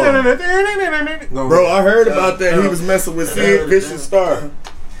 Bro, I heard about that. He was messing with Sid Vicious Star. Man,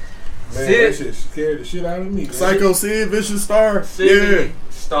 that shit scared the shit out of me. Psycho Sid Vicious Star.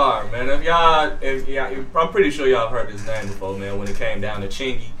 Star, man. If y'all, I'm pretty sure y'all heard his name before, man. When it came down to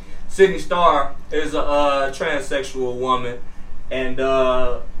Chingy, Sydney Starr is a transsexual woman, and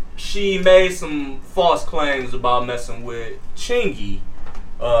she made some false claims about messing with Chingy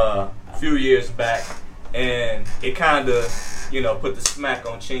a few years back, and it kind of put the smack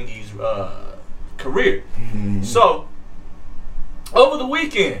on Chingy's career. So, over the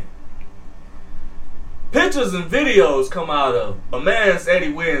weekend, pictures and videos come out of a man's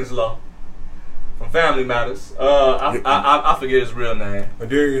Eddie Winslow from Family Matters. I forget his real name.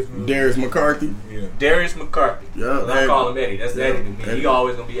 Darius McCarthy. Yeah. Darius McCarthy. Yeah, I call him Eddie. That's Eddie to me. Eddie. He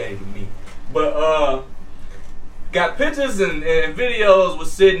always gonna be Eddie to me. But got pictures and videos with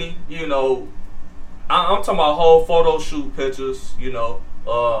Sydney. I'm talking about whole photo shoot pictures. In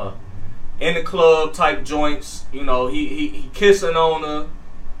the club type joints. He kissing on her.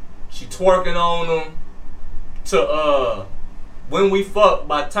 She twerking on him. To When We Fuck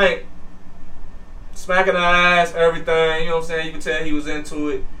by Tank. Smacking her ass, everything. You know what I'm saying? You can tell he was into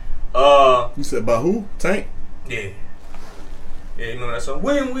it. You said by who? Tank? Yeah. Yeah, you know that song?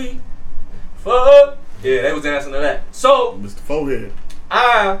 When We Fuck. Yeah, they was dancing to that. So, Mr. Forehead.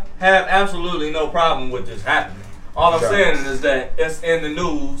 I have absolutely no problem with this happening. All I'm saying is that it's in the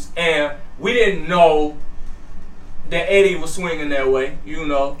news, and we didn't know that Eddie was swinging that way. But he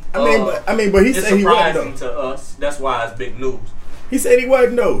it's said he wasn't surprising to us. That's why it's big news. He said he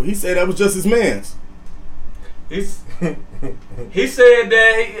wasn't though. He said that was just his man's. He said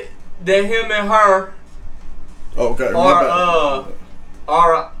that him and her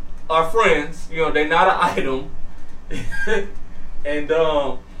are friends. They're not an item. And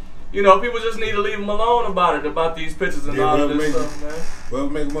people just need to leave them alone about these pictures and all of this stuff, man. Well,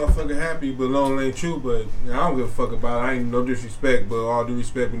 make a motherfucker happy, but alone ain't true. But I don't give a fuck about it. I ain't no disrespect, but all due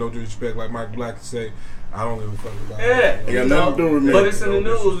respect, but no disrespect, like Michael Black to say. I don't give a fuck about it. It got nothing to do with me. But it's in the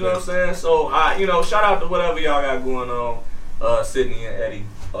news, you know what I'm saying? So, shout out to whatever y'all got going on, Sydney and Eddie.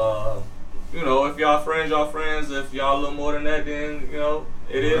 If y'all friends, y'all friends. If y'all a little more than that, then,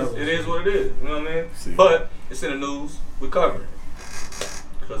 it is what it is. You know what I mean? But it's in the news. We cover it.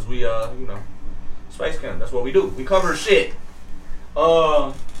 Because we, Space Camp, that's what we do. We cover shit.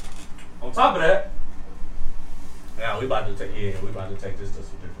 On top of that, now we about to take this to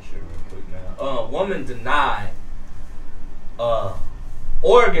some different shit real quick now. Woman denied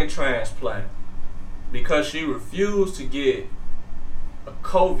organ transplant because she refused to get a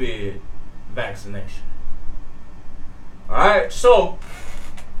COVID vaccination. Alright, so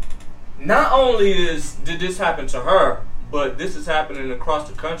not only did this happen to her, but this is happening across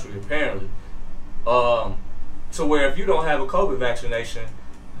the country apparently. To where if you don't have a COVID vaccination,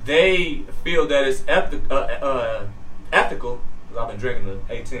 they feel that it's ethical. I've been drinking the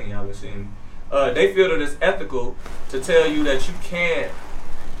 18, y'all been seeing me. They feel that it's ethical to tell you that you can't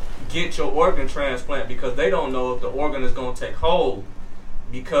get your organ transplant because they don't know if the organ is going to take hold.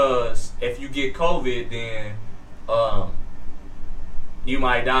 Because if you get COVID, then you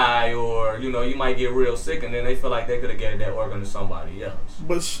might die, or you might get real sick, and then they feel like they could have gave that organ to somebody else.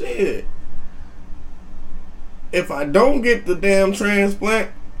 But shit, if I don't get the damn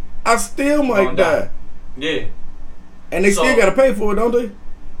transplant, I still might die. Yeah. And they still gotta pay for it, don't they?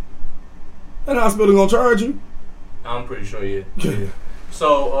 That hospital gonna charge you? I'm pretty sure, yeah.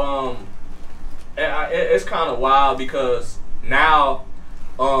 So, it's kind of wild because now,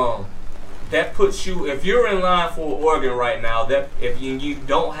 that puts you, if you're in line for an organ right now, that if you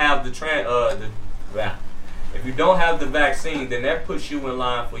don't have if you don't have the vaccine, then that puts you in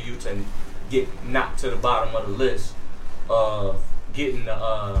line for you to get knocked to the bottom of the list of getting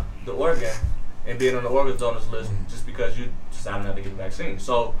the organ and being on the organ donors list just because you decided not to get the vaccine.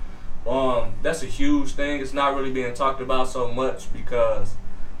 So that's a huge thing. It's not really being talked about so much because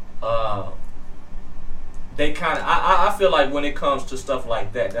they kind of, I feel like when it comes to stuff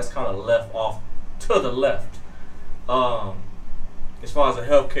like that, that's kind of left off to the left. As far as the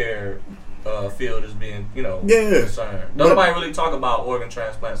healthcare field is being, concerned. Nobody really talk about organ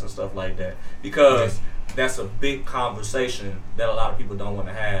transplants and stuff like that because that's a big conversation that a lot of people don't want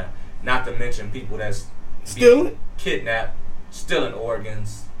to have. Not to mention people that's being kidnapped, stealing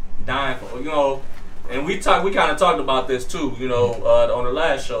organs, dying for, and we kind of talked about this too, on the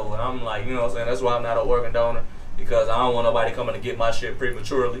last show, and I'm like, what I'm saying, that's why I'm not an organ donor, because I don't want nobody coming to get my shit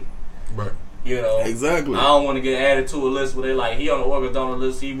prematurely. Right. Exactly. I don't want to get added to a list where they like, he on the organ donor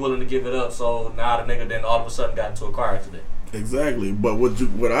list, he willing to give it up, so now the nigga then all of a sudden got into a car accident. Exactly. But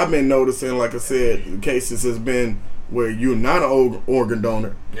what I've been noticing, like I said, cases has been where you're not an organ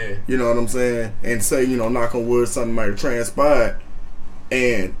donor. Yeah. You know what I'm saying? And say, knock on wood, something might have transpired,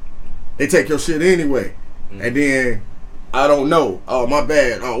 and they take your shit anyway. Mm-hmm. And then, I don't know. Oh, my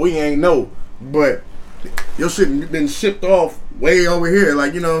bad. Oh, we ain't know. But your shit been shipped off way over here.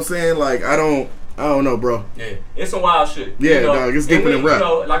 Like, you know what I'm saying? Like, I don't know, bro. Yeah. It's some wild shit. Yeah, dog. It's deeper than rap.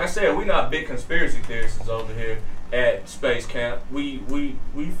 Like I said, we're not big conspiracy theorists over here at Space Camp. We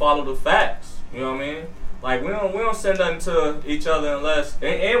follow the facts. You know what I mean? Like we don't send nothing to each other unless,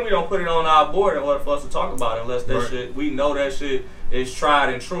 and we don't put it on our board in order for us to talk about it unless that shit, we know that shit is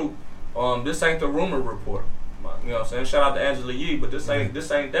tried and true. This ain't the rumor report. You know what I'm saying? Shout out to Angela Yee, but this ain't that.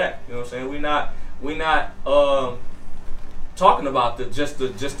 You know what I'm saying? We not talking about just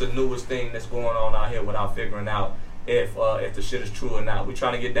the newest thing that's going on out here without figuring out if the shit is true or not. We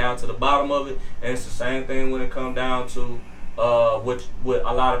trying to get down to the bottom of it, and it's the same thing when it comes down to what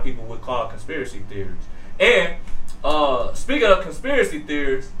a lot of people would call conspiracy theories. And speaking of conspiracy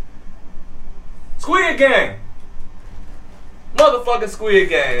theories, Squid Game. Motherfucking Squid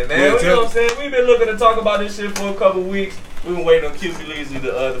Game, man. Yeah, you know what I'm saying? We've been looking to talk about this shit for a couple weeks. We've been waiting on Cubie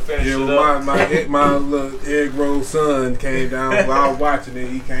to finish it up. My little egg roll son came down while I was watching it.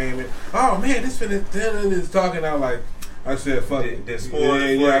 He came in. Oh man, this Dylan is talking. I said, fuck it. I just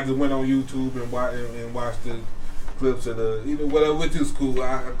went on YouTube and watched the clips of whatever, which is cool.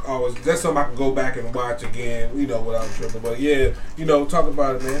 That's something I can go back and watch again. Without tripping. But yeah, talk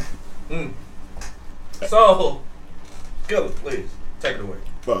about it, man. So, Killa, please take it away.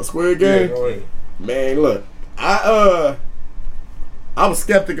 Squid Game, man. Look, I was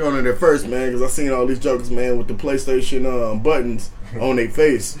skeptic on it at first, man, because I seen all these jokers, man, with the PlayStation buttons on their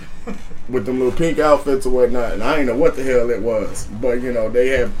face, with them little pink outfits or whatnot, and I didn't know what the hell it was, but they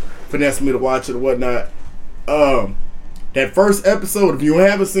have finessed me to watch it or whatnot. That first episode, if you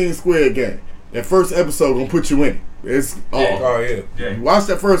haven't seen Squid Game, that first episode gonna put you in it. It's yeah. You watch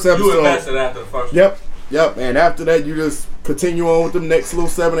that first episode. You invested after the first. Yep, and after that, you just continue on with the next little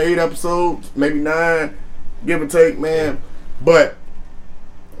 7 or 8 episodes, maybe 9, give or take, man. But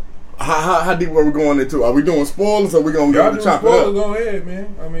how deep are we going into? Are we doing spoilers or are we going to chop it up? Go ahead,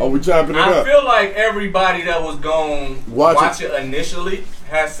 man. Are we chopping it up? I feel like everybody that was going to watch it initially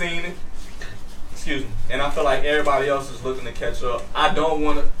has seen it. Excuse me. And I feel like everybody else is looking to catch up. I don't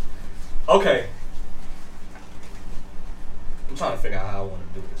want to... Okay. I'm trying to figure out how I want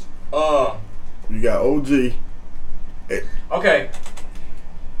to do this. You got OG. Okay.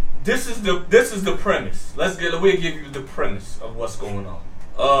 This is the premise. We'll give you the premise of what's going on.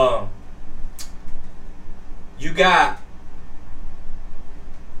 You got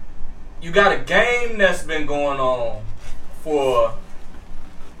a game that's been going on for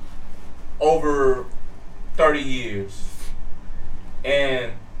over 30 years.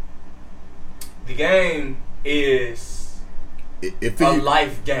 And the game is a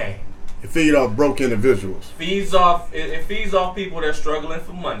life game. It feeds off broke individuals. It feeds off people that are struggling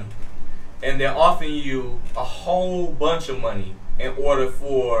for money, and they're offering you a whole bunch of money in order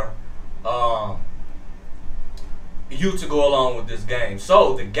for you to go along with this game.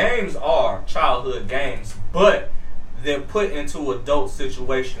 So the games are childhood games, but they're put into adult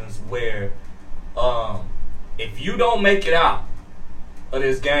situations where if you don't make it out of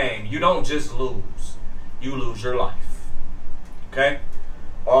this game, you don't just lose. You lose your life. Okay?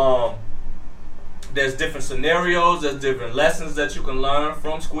 There's different scenarios, there's different lessons that you can learn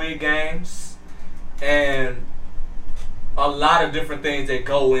from Squid Games, and a lot of different things that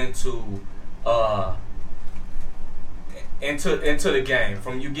go into the game.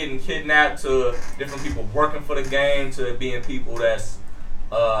 From you getting kidnapped to different people working for the game to being people that's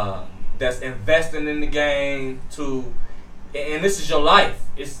investing in the game to, and this is your life.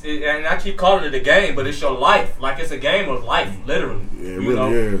 And I keep calling it a game, but it's your life. Like it's a game of life, literally. Yeah, it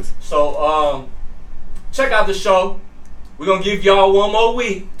really is. So check out the show. We're gonna give y'all one more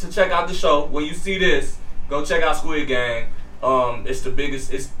week to check out the show. When you see this, go check out Squid Game. It's the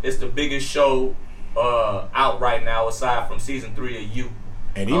biggest. It's the biggest show out right now, aside from season 3 of You.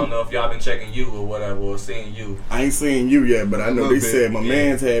 I don't know if y'all been checking You or whatever, or seeing You. I ain't seen You yet, but I know they said my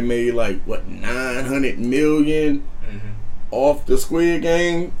man's had made like what, 900 million off the Squid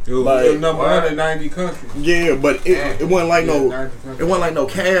Game. It was number 190 countries. Yeah, but it wasn't like no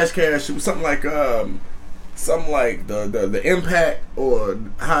cash. It was something like the impact or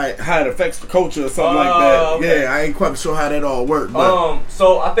how it affects the culture or something like that. Okay. Yeah, I ain't quite sure how that all worked. But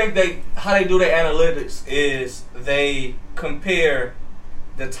so I think how they do their analytics is they compare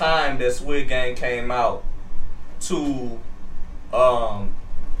the time that Squid Game came out to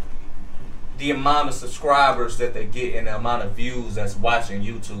the amount of subscribers that they get and the amount of views that's watching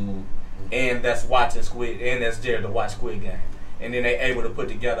YouTube and that's watching Squid and that's there to watch Squid Game, and then they able to put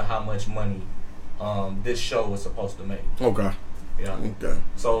together how much money this show was supposed to make. Okay. Yeah. Okay.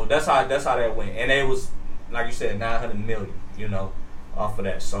 So that's how that went, and it was like you said, 900 million. Off of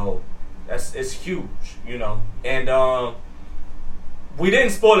that. So it's huge. And we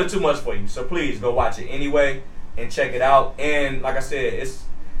didn't spoil it too much for you, so please go watch it anyway and check it out. And like I said,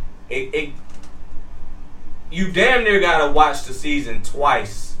 you damn near gotta watch the season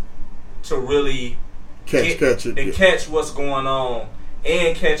twice to really catch what's going on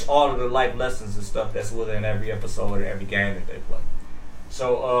and catch all of the life lessons and stuff that's within every episode or every game that they play.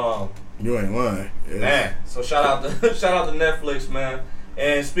 So you ain't lying, man. So shout out to Netflix, man.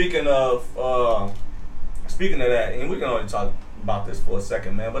 And speaking of that, and we can only talk about this for a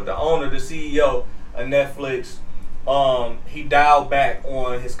second, man. But the owner, the CEO of Netflix, he dialed back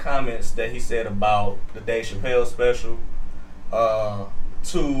on his comments that he said about the Dave Chappelle special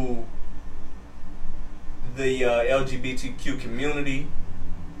to the LGBTQ community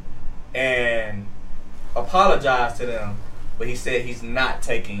and apologized to them. But he said he's not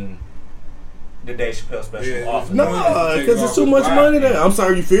taking the Dave Chappelle special off. No, because it's too much money there. I'm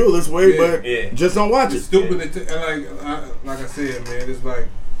sorry you feel this way, but just don't watch it's it. Stupid. Like I said, man, it's like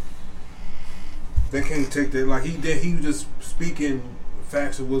they can't take that. Like he was just speaking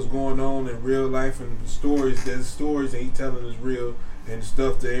facts of what's going on in real life and the stories. There's stories that he telling is real and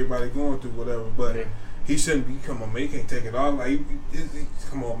stuff that everybody going through, whatever. But he shouldn't be. Come on, man, he can't take it all. Like,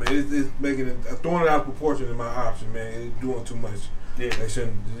 come on, man, it's making it throwing it out of proportion in my option, man. It's doing too much. Yeah. They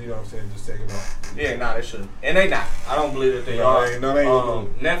shouldn't, you know what I'm saying, just take it off. Yeah, nah, they shouldn't. And they not. I don't believe that they are. They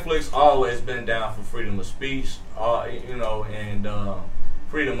ain't Netflix always been down for freedom of speech, and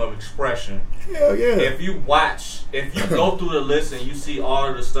freedom of expression. Hell yeah. If you go through the list and you see all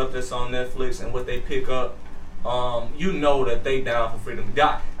of the stuff that's on Netflix and what they pick up, you know that they down for freedom.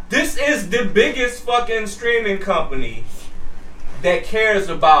 This is the biggest fucking streaming company that cares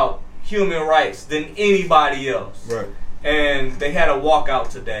about human rights than anybody else. Right. And they had a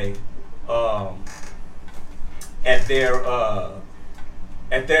walkout today at their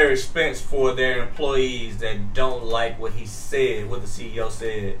expense for their employees that don't like what he said, what the CEO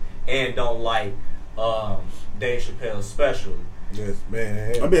said, and don't like Dave Chappelle's special. Yes,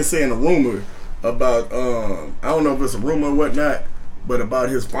 man. I've been saying a rumor about I don't know if it's a rumor or whatnot, but about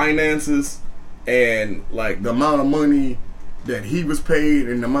his finances and like the amount of money that he was paid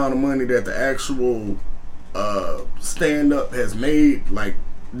and the amount of money that the actual stand-up has made. Like,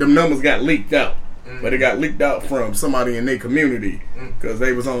 them numbers got leaked out, but it got leaked out from somebody in their community because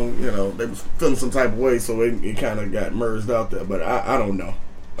they was on, they was feeling some type of way, so it kind of got merged out there. But I don't know.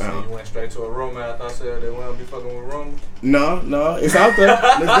 So you went straight to a rumor after I said they wouldn't be fucking with rumors? No, it's out there.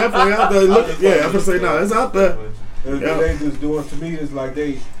 It's definitely out there. Look, I'm gonna say no, it's out there. They just doing to me is like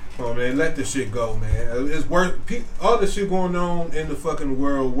oh man, let this shit go, man. It's worse. All the shit going on in the fucking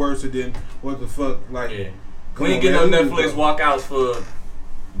world worse than what the fuck. Like, we ain't getting no Netflix walkouts for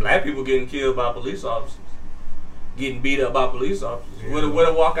black people getting killed by police officers, getting beat up by police officers. Yeah. What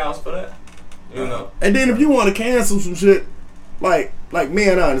are walkouts for that? You know. And then if you want to cancel some shit, like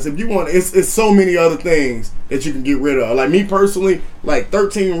man, honest, if you want, it's so many other things that you can get rid of. Like me personally, like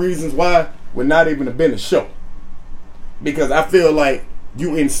 13 Reasons Why would not even have been a show, because I feel like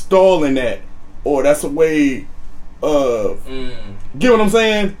you installing that, or that's a way of get what I'm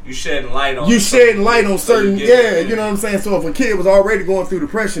saying? You shedding light on certain you know what I'm saying? So if a kid was already going through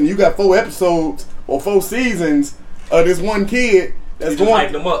depression, you got 4 episodes or 4 seasons of this one kid that's going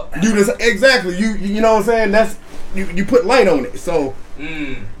light them up. You just exactly you know what I'm saying? That's you put light on it. So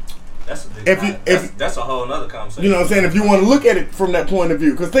that's a whole nother conversation. You know what I'm saying? If you want to look at it from that point of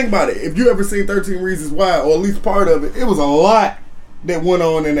view, because think about it, if you ever seen 13 Reasons Why, or at least part of it, it was a lot that went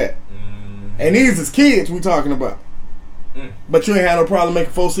on in that. And these is kids we talking about. But you ain't had no problem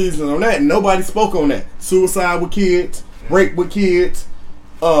making 4 seasons on that, and nobody spoke on that. Suicide with kids, rape with kids,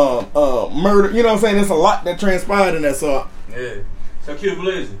 murder. You know what I'm saying? There's a lot that transpired in that. So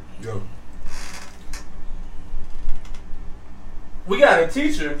Cubie, yo, we got a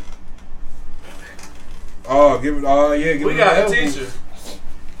teacher. We got a teacher.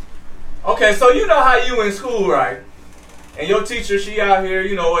 Okay, so you know how you in school, right? And your teacher, she out here,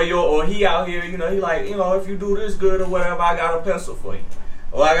 or he out here, he like, if you do this good or whatever, I got a pencil for you.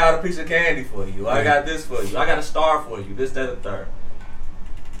 Or I got a piece of candy for you. Or I got this for you. I got a star for you. This, that, and third.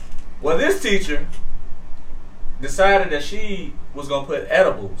 Well, this teacher decided that she was going to put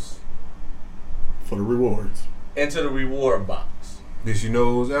edibles for the rewards into the reward box. Did she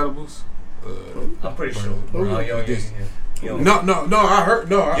know it was edibles? I'm pretty sure. No, I heard.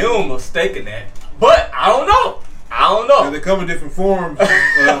 No, you're mistaken that. But I don't know. They come in different forms of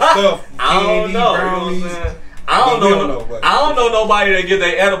stuff. I don't know. Brownies. I don't know nobody that get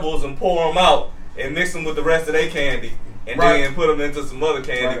their edibles and pour them out and mix them with the rest of their candy and then put them into some other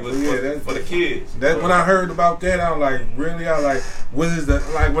candy for the kids. That's when I heard about that. I was like, really? I was like, what is that?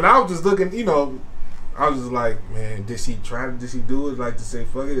 Like when I was just looking, I was just like, man, did she do it? Like to say,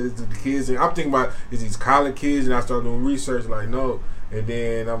 fuck it, is the kids? And I'm thinking about, is these college kids? And I started doing research, like, no. And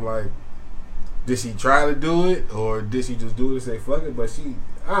then I'm like, did she try to do it, or did she just do it and say fuck it? But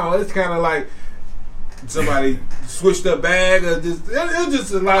I don't know, it's kind of like somebody switched their bag or just it was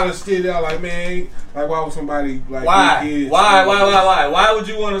just a lot of shit out like man like why would somebody like why would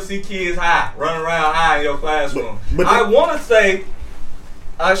you want to see kids high running around high in your classroom? But I want to say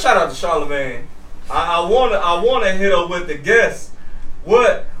shout out to Charlamagne. I want to hit her with the guess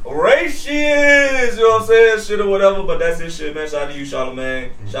what race she is, you know what I'm saying, shit or whatever, but that's his shit, man. Shout out to you,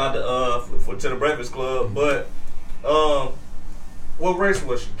 Charlamagne. Shout out to to the Breakfast Club. But what race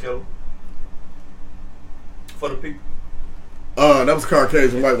was she, Killa? For the people. That was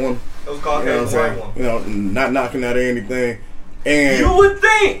Caucasian white woman. That was Caucasian white woman. You know, not knocking out anything. And you would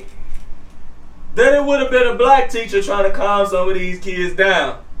think that it would have been a black teacher trying to calm some of these kids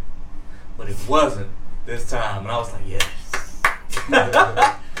down. But it wasn't this time. And I was like, yes.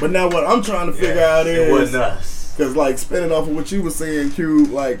 But now what I'm trying to figure out is it wasn't us. Because like spinning off of what you were saying, Q,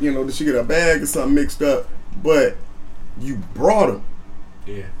 like, you know, did she get a bag or something mixed up? But you brought them.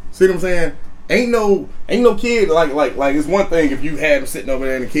 Yeah. See what I'm saying? Ain't no kid like it's one thing if you had him sitting over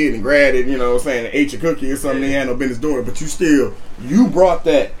there and the kid and grabbed it, you know what I'm saying, and ate your cookie or something, they had no business doing it, but you brought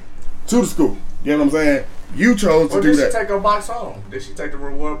that to the school. You know what I'm saying? You chose to do that. Did she take her box home? Did she take the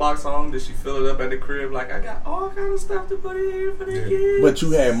reward box home? Did she fill it up at the crib like I got all kind of stuff to put in here for the kids? But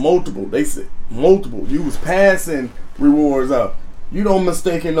you had multiple. They said multiple. You was passing rewards out. You don't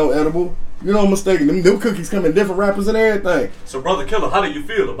mistake no edible. You don't mistake them cookies come in different wrappers and everything. So Brother Killa, how do you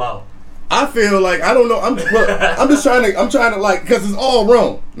feel about? I feel like I don't know. I'm just trying to like because it's all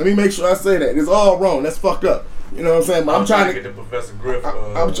wrong. Let me make sure I say that it's all wrong. That's fucked up. You know what I'm saying? But I'm trying to get the Professor Griff.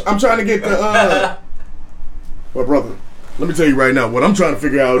 I'm trying to get the. Well, brother, let me tell you right now. What I'm trying to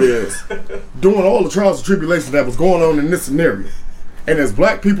figure out is doing all the trials and tribulations that was going on in this scenario, and there's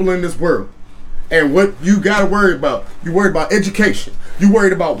black people in this world, and what you got to worry about. You worried about education. You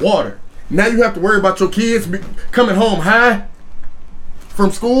worried about water. Now you have to worry about your kids coming home high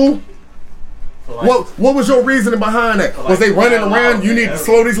from school. What was your reasoning behind that? Was they running around? You need to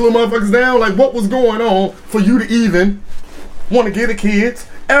slow these little motherfuckers down? Like, what was going on for you to even want to give the kids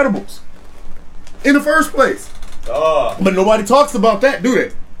edibles in the first place? But nobody talks about that, do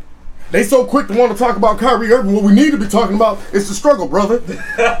they? They so quick to want to talk about Kyrie Irving. What we need to be talking about is the struggle, brother.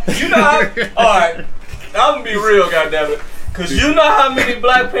 You know how, alright, I'm gonna be real, goddammit. Cause you know how many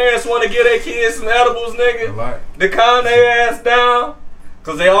black parents want to give their kids some edibles, nigga? To calm their ass down?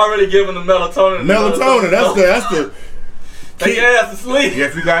 Cause they already giving them melatonin. That's the take your ass to sleep. Yeah,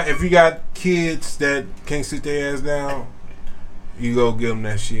 if you got kids that can't sit their ass down, you go give them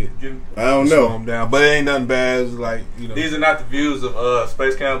that shit. I don't know. Slow them down, but it ain't nothing bad. It's like, you know. These are not the views of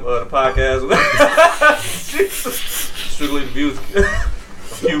Space Camp, the podcast. Strictly the views of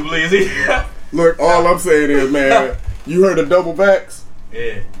Q Bleezy. Look, all I'm saying is, man, you heard of double vax?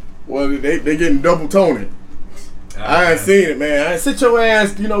 Yeah. Well, they getting double toning. I ain't seen it, man. I sit your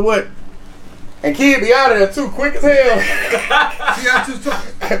ass, you know what? And kid be out of there too quick as hell.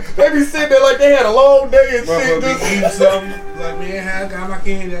 They be sitting there like they had a long day and shit. Just eating something. Like, man, I got my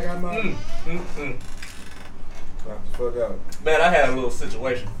candy, I got my. Fuck out. Man, I had a little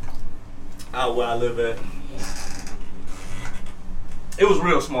situation out where I live at. It was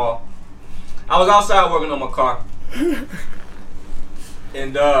real small. I was outside working on my car.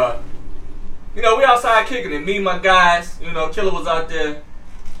 And, you know, we outside kicking it. Me and my guys, you know, Killa was out there.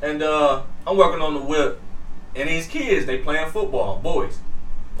 And I'm working on the whip. And these kids, they playing football. Boys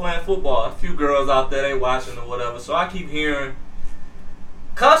playing football. A few girls out there, they watching or whatever. So I keep hearing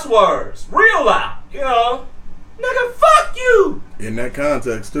cuss words. Real loud. You know. Nigga, fuck you. In that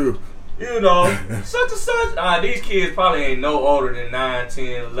context, too. You know. Such and such. These kids probably ain't no older than 9,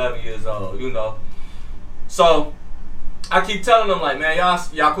 10, 11 years old. You know. So I keep telling them, like, man,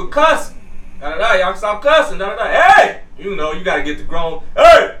 y'all quit cussing. Y'all stop cussing. Hey! You know, you gotta get the grown.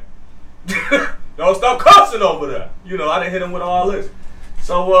 Hey! Don't stop cussing over there. You know, I done hit him with all this.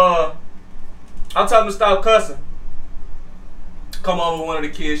 So, I tell him to stop cussing. Come over with one of the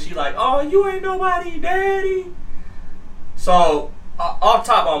kids. She like, oh, you ain't nobody, daddy. So, off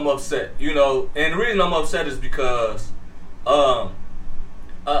top, I'm upset. You know, and the reason I'm upset is because a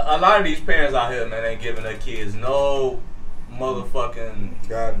lot of these parents out here, man, ain't giving their kids no motherfucking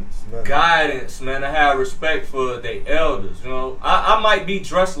guidance, man. To have respect for their elders. You know, I might be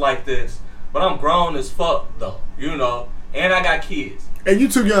dressed like this, but I'm grown as fuck though. You know, and I got kids. And you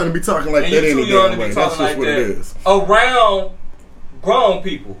too young to be talking like that any damn way. That's just what it is. Around grown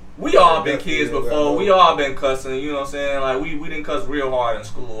people, we all been kids before. We all been cussing. You know what I'm saying? Like we didn't cuss real hard in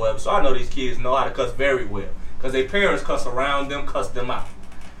school or whatever. So I know these kids know how to cuss very well because their parents cuss around them, cuss them out.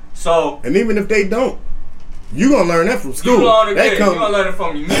 So, and even if they don't, you gonna learn that from school. You gonna learn it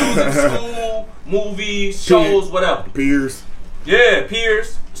from your music, school, movies, shows, whatever. Peers. Yeah,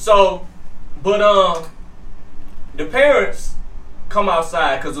 peers. So, But the parents come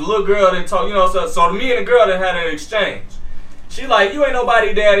outside because the little girl they talk, so me and the girl that had an exchange. She like, you ain't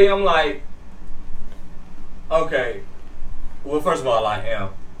nobody daddy. I'm like, okay. Well, first of all, I am.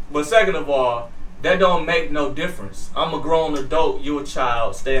 But second of all, that don't make no difference. I'm a grown adult, you a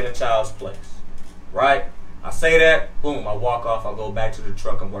child, stay in a child's place. Right? I say that, boom, I walk off, I go back to the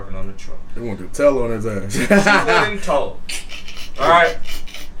truck, I'm working on the truck. They want to tell on his ass. She went and told. Alright?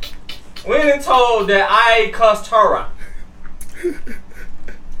 Went and told that I cussed her out.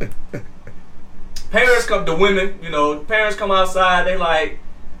 Parents come, the women, parents come outside, they like,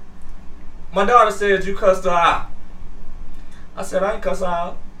 my daughter said you cussed her out. I said, I ain't cuss her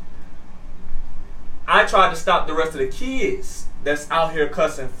out. I tried to stop the rest of the kids that's out here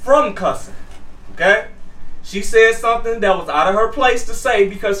cussing from cussing. Okay? She said something that was out of her place to say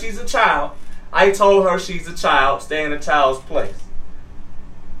because she's a child. I told her she's a child, stay in a child's place.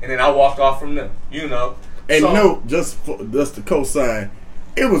 And then I walked off from them, And no, just to co-sign,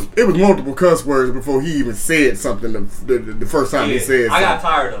 it was multiple cuss words before he even said something the first time he said something. I got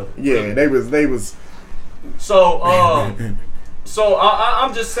tired of it. Yeah, they was. So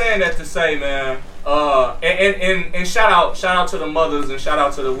I'm just saying that to say, man, and shout out to the mothers and shout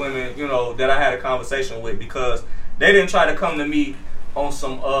out to the women, that I had a conversation with, because they didn't try to come to me on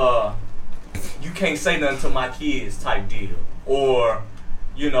some you can't say nothing to my kids type deal, or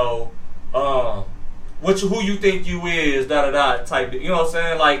who you think you is, type deal. You know what I'm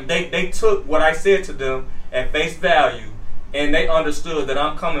saying? Like they took what I said to them at face value, and they understood that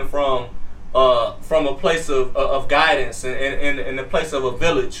I'm coming from a place of guidance and a place of a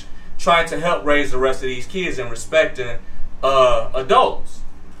village, trying to help raise the rest of these kids and respecting adults.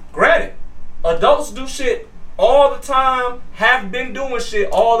 Granted, adults do shit all the time, have been doing shit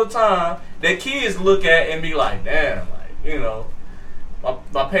all the time that kids look at and be like, damn,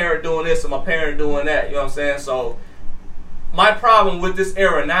 my parent doing this and my parent doing that. You know what I'm saying? So my problem with this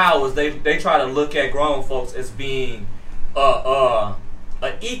era now is they try to look at grown folks as being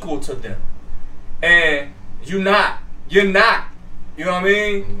equal to them. And you're not. You know what I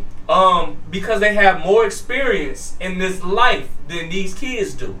mean? Because they have more experience in this life than these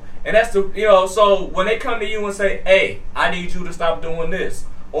kids do. And that's so when they come to you and say, hey, I need you to stop doing this,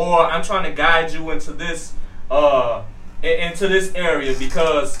 or I'm trying to guide you into this area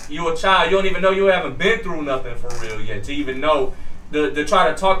because you're a child, you don't even know, you haven't been through nothing for real yet to even know to try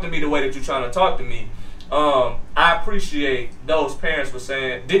to talk to me the way that you're trying to talk to me. I appreciate those parents for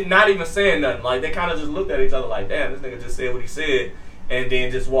not even saying nothing. Like, they kind of just looked at each other like, damn, this nigga just said what he said, and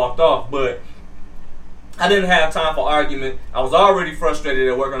then just walked off. But I didn't have time for argument. I was already frustrated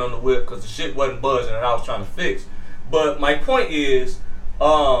at working on the whip because the shit wasn't buzzing and I was trying to fix. But my point is,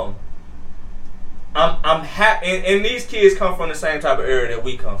 I'm happy, and these kids come from the same type of area that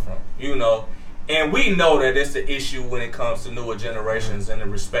we come from, and we know that it's the issue when it comes to newer generations and the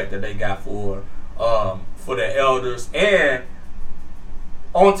respect that they got for their elders, and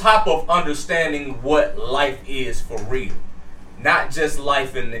on top of understanding what life is for real, not just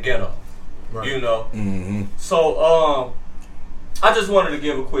life in the ghetto, right. Mm-hmm. So I just wanted to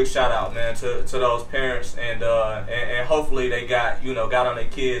give a quick shout out, man, to those parents, and hopefully they got on their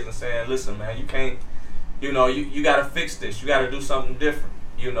kids and saying, listen, man, you can't, you got to fix this, you got to do something different,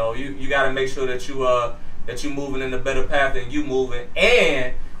 you got to make sure that you moving in a better path than you moving,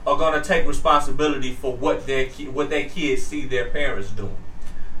 and are gonna take responsibility for what their kids see their parents doing,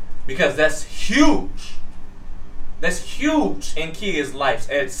 because that's huge. That's huge in kids' lives,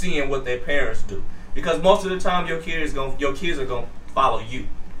 at seeing what their parents do. Because most of the time, your kids are gonna follow you.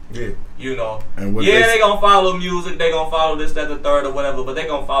 Yeah. And they gonna follow music, they gonna follow this, that, the third, or whatever, but they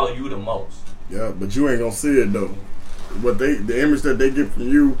gonna follow you the most. Yeah, but you ain't gonna see it though. The image that they get from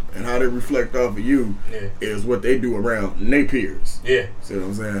you and how they reflect off of you is what they do around their peers. Yeah. See what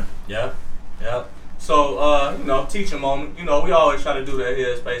I'm saying? Yeah. Yeah. So, teaching moment. We always try to do that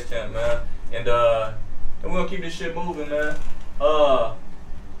here at Space Camp, man. And we're gonna keep this shit moving, man.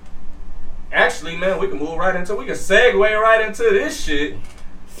 Actually, man, we can segue right into this shit.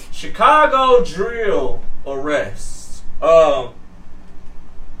 Chicago drill arrests.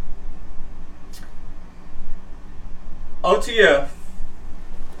 OTF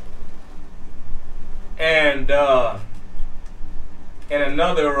and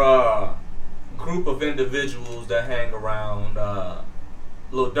another group of individuals that hang around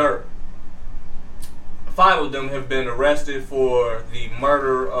Lil Durk. 5 of them have been arrested for the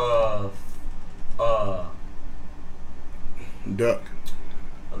murder of Duck.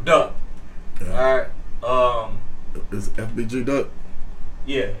 Yeah. All right. Is FBG Duck?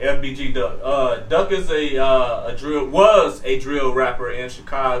 Yeah, FBG Duck. Duck is was a drill rapper in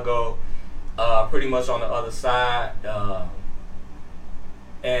Chicago, pretty much on the other side,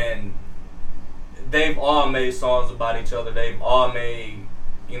 and they've all made songs about each other. They've all made,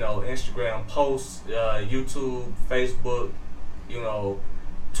 Instagram posts, YouTube, Facebook,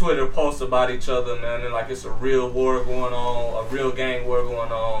 Twitter posts about each other, man. And like it's a real war going on, a real gang war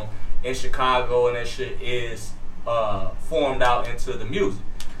going on in Chicago, and that shit is formed out into the music.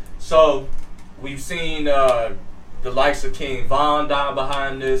 So we've seen the likes of King Von die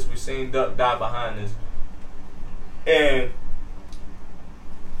behind this. We've seen Duck die behind this, and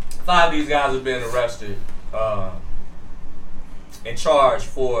 5 of these guys have been arrested and charged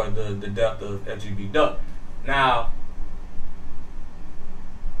for the death of FGB Duck. Now,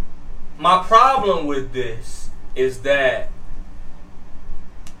 my problem with this is that,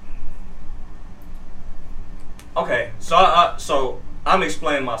 okay, so I'm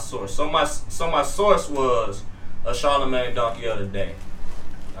explaining my source. So my source was a Charlamagne Donkey of the day.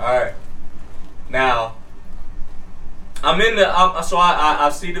 All right. Now,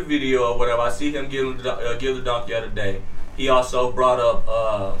 I see the video or whatever. I see him give the donkey of the day. He also brought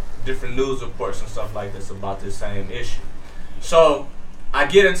up different news reports and stuff like this about this same issue. So I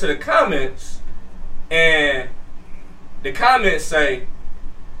get into the comments, and the comments say,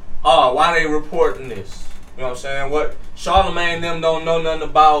 "Oh, why they reporting this?" You know what I'm saying? What Charlamagne and them don't know nothing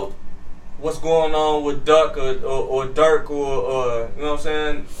about what's going on with Duck or Dirk or you know what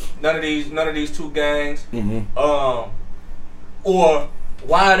I'm saying? None of these two gangs. Mm-hmm. Or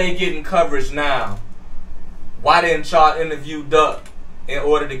why are they getting coverage now? Why didn't y'all interview Duck in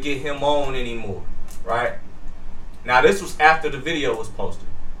order to get him on anymore? Right? Now this was after the video was posted.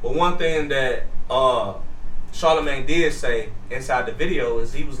 But one thing that Charlamagne did say inside the video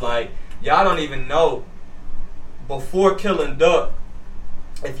is he was like, y'all don't even know, before killing Duck,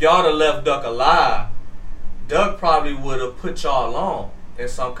 if y'all had left Duck alive, Duck probably would have put y'all on in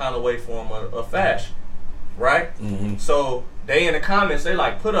some kind of way, form, or fashion. Right? Mm-hmm. So they in the comments, they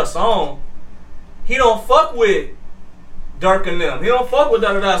like, put us on. He don't fuck with Dirk and them. He don't fuck with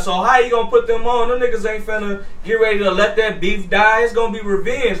da-da-da. So how you gonna put them on? Them niggas ain't finna get ready to let that beef die. It's gonna be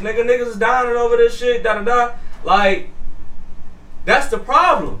revenge. Niggas is dying over this shit, da-da-da. Like, that's the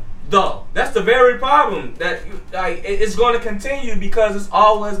problem, though. That's the very problem. That it's gonna continue because it's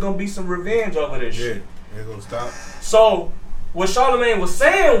always gonna be some revenge over this shit. Ain't gonna stop. So what Charlamagne was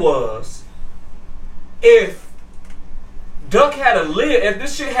saying was, if Duck had to live, if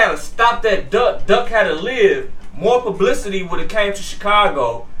this shit had to stop that Duck had to live, more publicity would have came to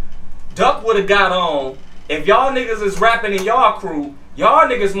Chicago. Duck would have got on. If y'all niggas is rapping in y'all crew, y'all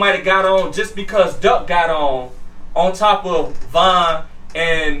niggas might have got on just because Duck got on top of Von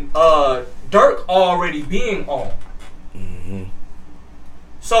and Dirk already being on. Mm-hmm.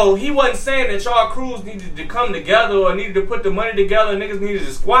 So he wasn't saying that y'all crews needed to come together or needed to put the money together, niggas needed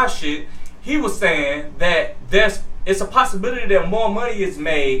to squash shit. He was saying that it's a possibility that more money is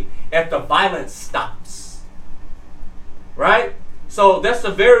made if the violence stops. Right? So that's the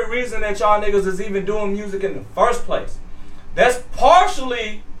very reason that y'all niggas is even doing music in the first place. That's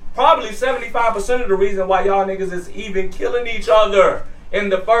partially, probably 75% of the reason why y'all niggas is even killing each other in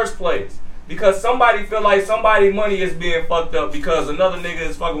the first place. Because somebody feel like somebody money is being fucked up because another nigga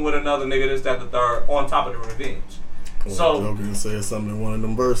is fucking with another nigga, this, that, the third, on top of the revenge. So Joker said something in one of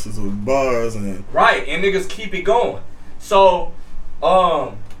them verses with bars and right, and niggas keep it going. So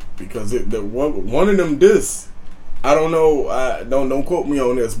because one of them diss, I don't know, don't quote me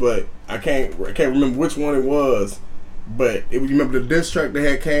on this, but I can't remember which one it was. But you remember the diss track that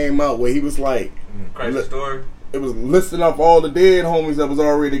had came out where he was like, crazy story. It was listing off all the dead homies that was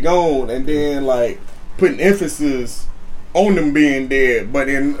already gone, and then like putting emphasis on them being dead, but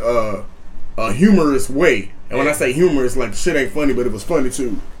in a humorous way. And when I say humorous, like shit ain't funny, but it was funny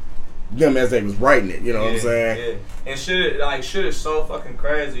to them as they was writing it. You know what I'm saying? Yeah. And shit is so fucking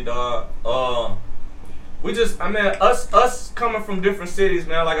crazy, dog. Us coming from different cities,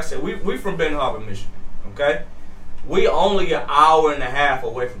 man. Like I said, we from Benton Harbor, Michigan. Okay, we only an hour and a half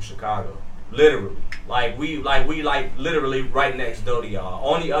away from Chicago, literally. We literally right next door to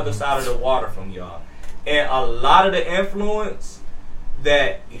y'all, on the other side of the water from y'all. And a lot of the influence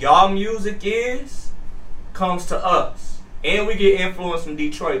that y'all music comes to us. And we get influence from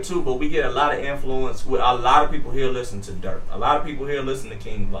Detroit too, but we get a lot of influence with a lot of people here listen to Dirk. A lot of people here listen to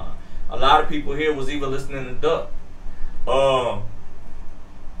King Von. A lot of people here was even listening to Duck.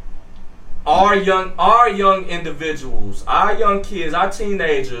 Our young individuals, our young kids, our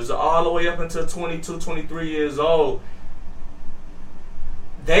teenagers, all the way up until 22, 23 years old,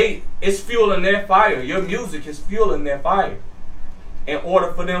 it's fueling their fire. Your music is fueling their fire. In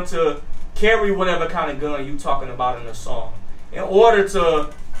order for them to carry whatever kind of gun you talking about in the song. In order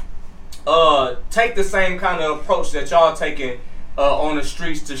to take the same kind of approach that y'all taking on the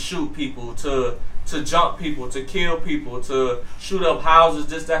streets to shoot people, to jump people, to kill people, to shoot up houses,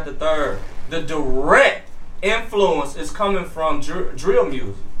 this, that, the third. The direct influence is coming from drill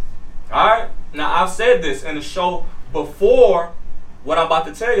music. Alright? Now, I've said this in the show before what I'm about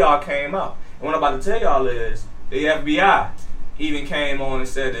to tell y'all came out. And what I'm about to tell y'all is the FBI even came on and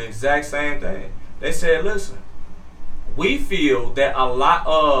said the exact same thing. They said, listen, we feel that a lot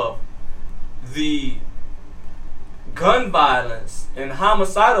of the gun violence and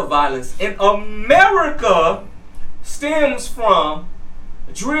homicidal violence in America stems from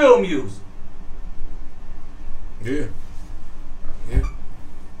drill music. Yeah.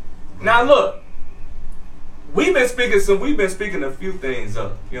 Now look, we've been speaking a few things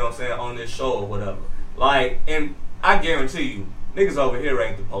up, you know what I'm saying, on this show or whatever. Like, and I guarantee you, niggas over here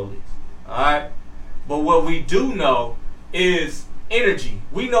ain't the police. Alright? But what we do know is energy.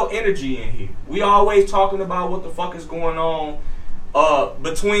 We know energy in here. We always talking about what the fuck is going on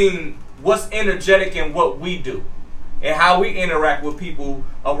between what's energetic and what we do. And how we interact with people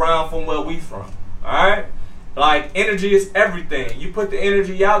around from where we from. Alright? Like, energy is everything. You put the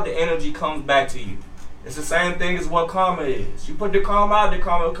energy out, the energy comes back to you. It's the same thing as what karma is. You put the karma out, the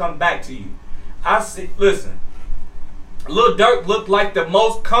karma will come back to you. Listen, Lil Durk looked like the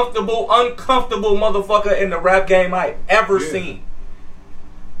most uncomfortable motherfucker in the rap game I've ever seen.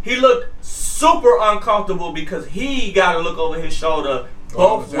 He looked super uncomfortable because he got to look over his shoulder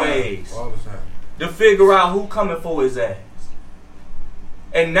both ways all the time to figure out who coming for his ass.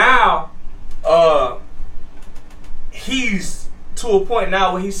 And now, he's to a point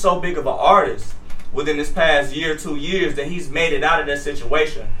now where he's so big of an artist within this past year, 2 years, that he's made it out of that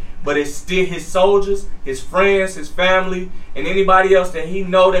situation. But it's still his soldiers, his friends, his family, and anybody else that he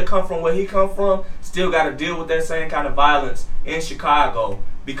know that come from where he come from still got to deal with that same kind of violence in Chicago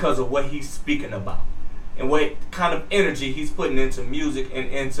because of what he's speaking about and what kind of energy he's putting into music and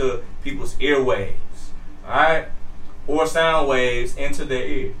into people's earwaves, all right, or sound waves into their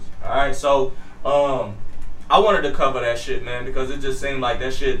ears, all right. So I wanted to cover that shit, man, because it just seemed like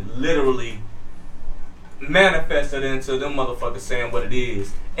that shit literally manifested into them motherfuckers saying what it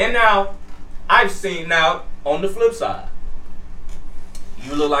is. And now, I've seen now, on the flip side,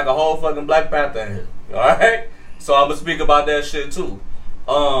 you look like a whole fucking Black Panther in here, alright? So I'm gonna speak about that shit too.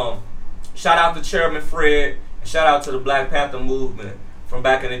 Shout out to Chairman Fred, and shout out to the Black Panther movement from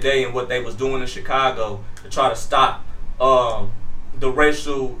back in the day and what they was doing in Chicago to try to stop the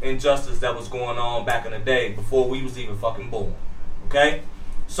racial injustice that was going on back in the day before we was even fucking born, okay?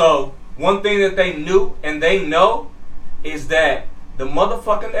 So, one thing that they knew and they know is that the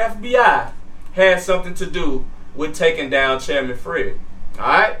motherfucking FBI had something to do with taking down Chairman Fred.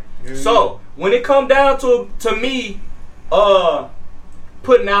 Alright? Mm-hmm. So, when it come down to me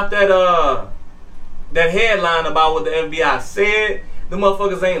putting out that headline about what the FBI said, the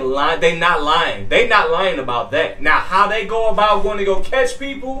motherfuckers ain't lying. They not lying. They not lying about that. Now, how they go about going to go catch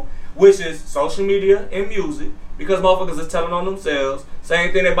people, which is social media and music, because motherfuckers is telling on themselves.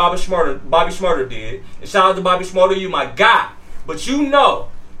 Same thing that Bobby Shmurda did. And shout out to Bobby Shmurda, you my guy. But you know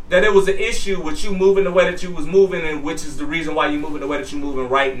that it was an issue with you moving the way that you was moving, and which is the reason why you moving the way that you're moving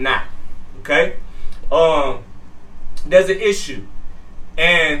right now. Okay? There's an issue.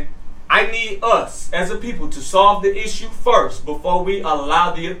 And I need us as a people to solve the issue first before we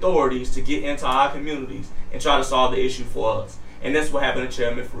allow the authorities to get into our communities and try to solve the issue for us. And that's what happened to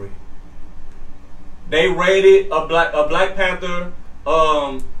Chairman Fred. They raided a Black Panther,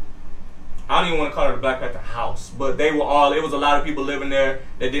 I don't even want to call it a Black Panther house, but it was a lot of people living there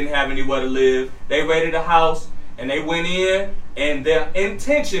that didn't have anywhere to live. They raided a house, and they went in, and their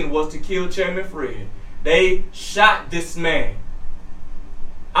intention was to kill Chairman Fred. They shot this man.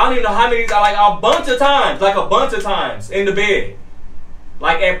 I don't even know how many, like a bunch of times in the bed.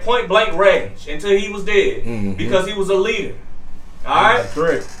 Like at point blank range until he was dead because he was a leader. Alright?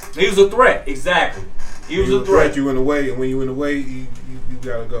 He was a threat, exactly. He was a threat. You in the way, and when you in the way, you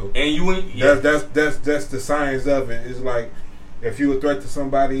gotta go. And you in, that's the science of it. It's like if you a threat to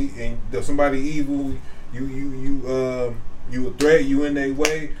somebody and there's somebody evil, you a threat, you in their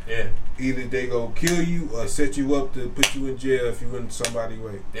way. Yeah. Either they go kill you or set you up to put you in jail if you in somebody's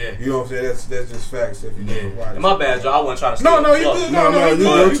way. Yeah. You know what I'm saying? That's just facts. If you know my bad, Joe. I wasn't trying to. No, you good.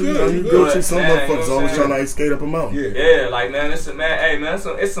 No, you good. Some motherfuckers always trying to skate up a mountain. Yeah, like man,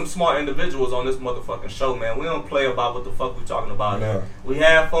 it's some smart individuals on this motherfucking show, man. We don't play about what the fuck we talking about. No. We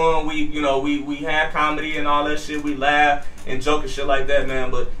have fun. We have comedy and all that shit. We laugh and joke and shit like that, man.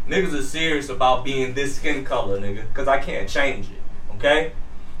 But niggas is serious about being this skin color, nigga, because I can't change it. Okay.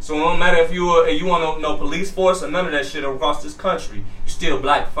 So it don't matter if you want no police force or none of that shit across this country. You still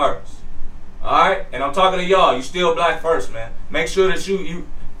black first. Alright? And I'm talking to y'all. You still black first, man. Make sure that you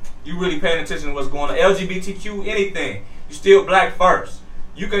really paying attention to what's going on. LGBTQ, anything. You still black first.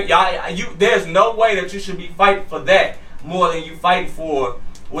 You can there's no way that you should be fighting for that more than you fighting for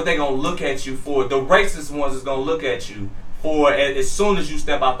what they gonna look at you for. The racist ones is gonna look at you for as soon as you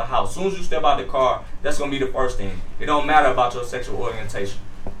step out the house. As soon as you step out the car, that's gonna be the first thing. It don't matter about your sexual orientation.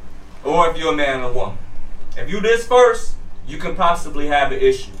 Or if you're a man or a woman. If you this first, you can possibly have an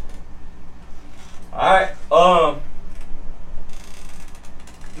issue. Alright,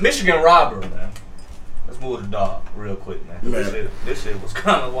 Michigan robbery, man. Let's move the dog real quick, man. This shit was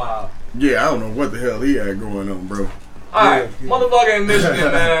kind of wild. Yeah, I don't know what the hell he had going on, bro. Alright, motherfucker in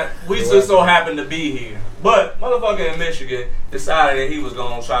Michigan, man. We just so happened to be here. But motherfucker in Michigan decided that he was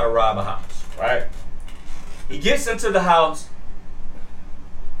going to try to rob a house, right? He gets into the house.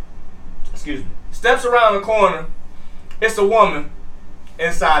 Excuse me. Steps around the corner. It's a woman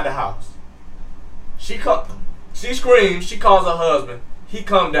inside the house. She screams. She calls her husband. He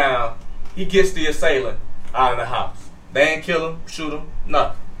come down. He gets the assailant out of the house. They ain't kill him, shoot him,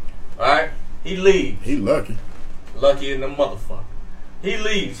 nothing. Alright? He leaves. He lucky. Lucky in the motherfucker. He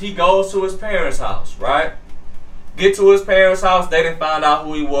leaves. He goes to his parents' house, right? Get to his parents' house. They didn't find out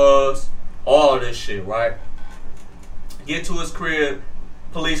who he was. All this shit, right? Get to his crib.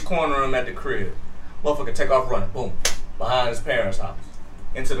 Police corner him at the crib. Motherfucker take off running. Boom. Behind his parents' house.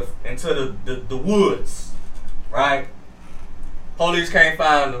 Into the woods. Right? Police can't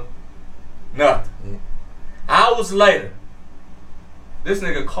find him. Nothing. Hours later, this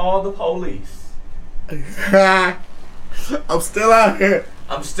nigga called the police. I'm still out here.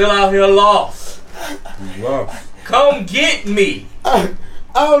 I'm still out here lost. Lost. Come get me. I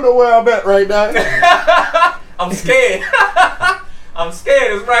don't know where I'm at right now. I'm scared. I'm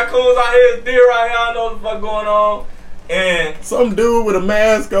scared. There's raccoons out here, there's deer out here. I don't know what the fuck going on. And some dude with a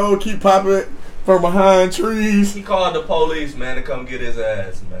mask on keep popping from behind trees. He called the police, man, to come get his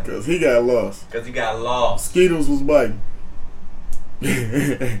ass, man. Cause he got lost. Mosquitoes was biting.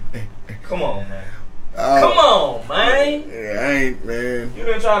 Come on, man. Come on, man. Yeah, I ain't, man. You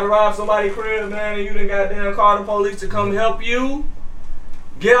done try to rob somebody's crib, man, and you done goddamn call the police to come help you?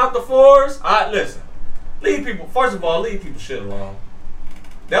 Get out the forest? Alright, listen. First of all, leave people shit alone.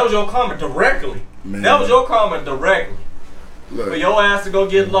 That was your comment directly. Man. That was your comment directly. Look, for your ass to go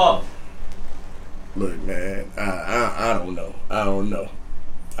get lost. Look, man, I don't know.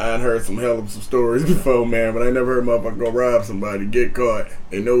 I done heard some hell of some stories before, man, but I never heard motherfucker go rob somebody, get caught,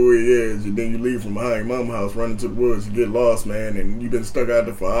 and know who he is, and then you leave from behind your mama's house, run into the woods, you get lost, man, and you been stuck out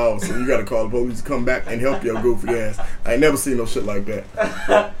there for hours, so you gotta call the police to come back and help your goofy ass. I ain't never seen no shit like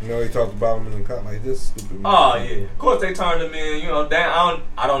that. You know, he talked about him in the cut like this stupid man. Oh, yeah. Of course they turned him in, you know,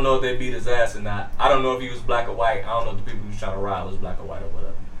 I don't know if they beat his ass or not. I don't know if he was black or white. I don't know if the people he was trying to rob was black or white or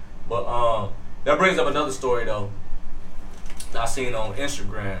whatever. But, that brings up another story, though, that I seen on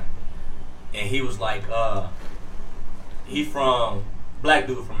Instagram. And he was like, he from, black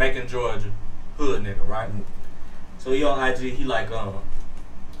dude from Macon, Georgia, hood nigga, right? So he on IG, he like,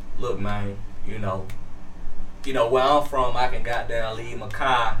 look, man, you know, where I'm from, I can goddamn leave my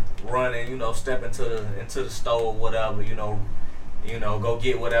car running, step into the store, whatever, go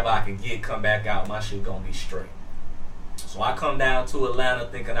get whatever I can get, come back out, my shit gonna be straight. So I come down to Atlanta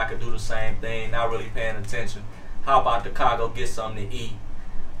thinking I could do the same thing, not really paying attention. Hop out the car, go get something to eat.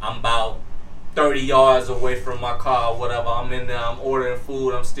 I'm about 30 yards away from my car, whatever. I'm in there, I'm ordering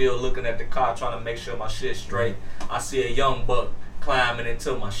food. I'm still looking at the car, trying to make sure my shit's straight. I see a young buck climbing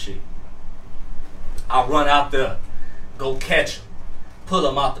into my shit. I run out there, go catch him, pull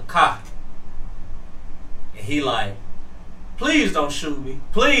him out the car. And he like, please don't shoot me.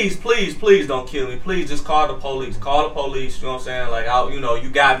 Please, please, please don't kill me. Please just call the police. Call the police, you know what I'm saying? Like, you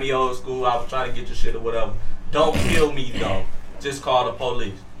got me old school. I was trying to get your shit or whatever. Don't kill me, though. Just call the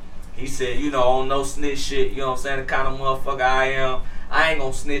police. He said, on no snitch shit, you know what I'm saying, the kind of motherfucker I am, I ain't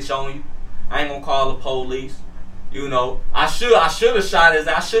gonna snitch on you. I ain't gonna call the police. I should have shot his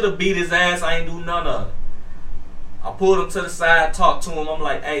ass. I should have beat his ass. I ain't do none of it. I pulled him to the side, talked to him. I'm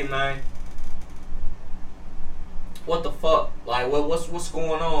like, hey, man, what the fuck? Like, what's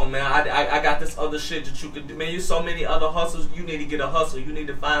going on, man? I got this other shit that you could do. Man, you so many other hustles. You need to get a hustle. You need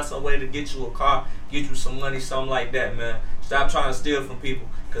to find some way to get you a car, get you some money, something like that, man. Stop trying to steal from people,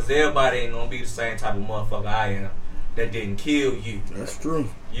 because everybody ain't going to be the same type of motherfucker I am that didn't kill you. That's true.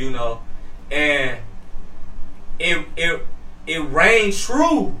 And it rang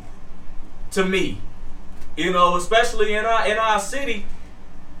true to me. Especially in our city.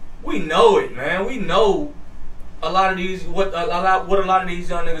 We know it, man. We know a lot of these what a lot of these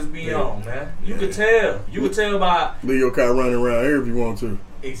young niggas be on, man. You could tell. You could tell by leave your car running around here if you want to.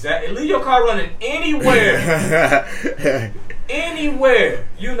 Exactly. Leave your car running anywhere. Anywhere,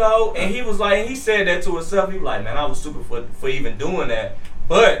 you know. And he was like, he said that to himself. He was like, man, I was stupid for even doing that.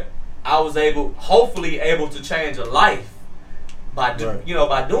 But I was hopefully able to change a life by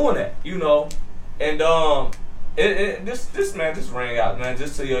by doing that, you know. And this rang out, man,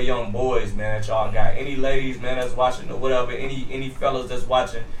 just to your young boys, man, that y'all got. Any ladies, man, that's watching or whatever, any fellas that's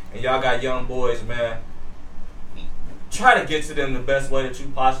watching, and y'all got young boys, man, try to get to them the best way that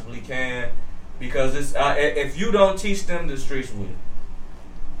you possibly can, because it's if you don't teach them, the streets will.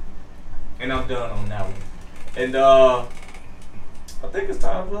 And I'm done on that one. And I think it's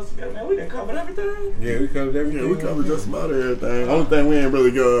time for us to go, man. We didn't cover everything. Yeah, we covered everything. Yeah, we covered just about everything. Only thing we ain't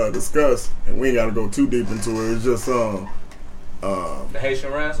really discuss, and we ain't got to go too deep into it, is just the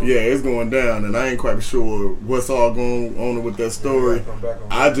Haitian ransom. Yeah, it's going down, and I ain't quite sure what's all going on with that story.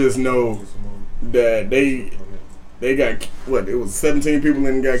 I just know that they got, it was 17 people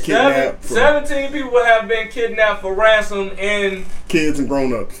and got kidnapped. 17 people have been kidnapped for ransom, and kids and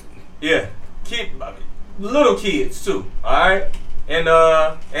grown-ups. Yeah, little kids too. All right. In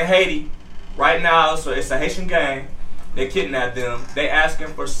Haiti, right now, so it's a Haitian gang. They kidnapped them. They asking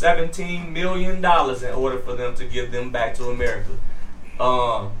for $17 million in order for them to give them back to America.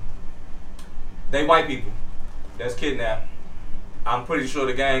 They white people that's kidnapped. I'm pretty sure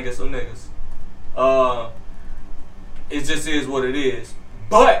the gang is some niggas. It just is what it is.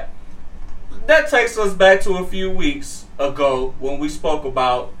 But that takes us back to a few weeks ago when we spoke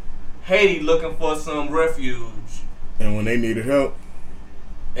about Haiti looking for some refuge. And when they needed help.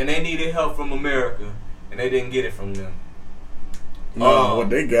 And they needed help from America. And they didn't get it from them. No, what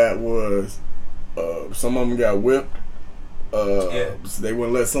they got was some of them got whipped. So they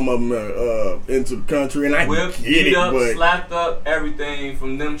wouldn't let some of them into the country. And I whipped, get it, up, but slapped up, everything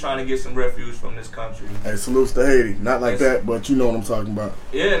from them trying to get some refuge from this country. Hey, salutes to Haiti. Not like that, but you know what I'm talking about.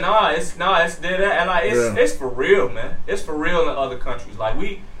 Yeah, it's dead, and like it's for real, man. It's for real in other countries. Like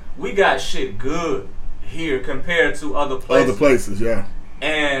we got shit good here compared to other places. Other places, yeah.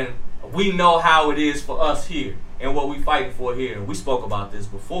 And we know how it is for us here and what we fighting for here. We spoke about this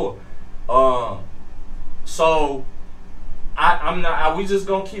before. So I'm not. We just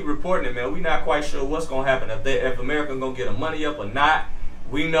gonna keep reporting it, man. We not quite sure what's gonna happen if America gonna get a money up or not.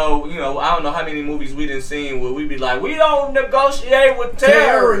 We know, I don't know how many movies we done seen where we be like, we don't negotiate with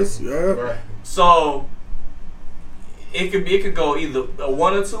terrorists. Yeah. Right. So it could go either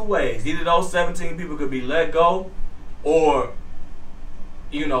one or two ways. Either those 17 people could be let go, or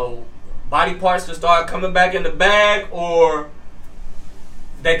body parts could start coming back in the bag, or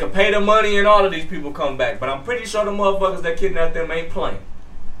they could pay the money and all of these people come back. But I'm pretty sure the motherfuckers that kidnapped them ain't playing.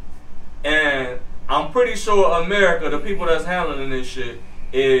 And I'm pretty sure America, the people that's handling this shit,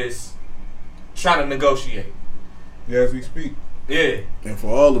 is trying to negotiate. Yeah, as we speak. Yeah. And for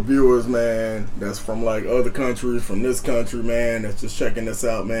all the viewers, man, that's from like other countries, from this country, man, that's just checking this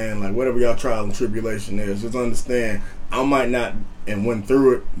out, man, like whatever y'all trial and tribulation is, just understand, I might not and went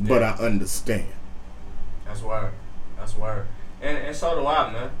through it, but I understand. That's word. And so do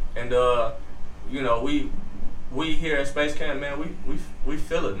I, man. And we here at Space Camp, man, we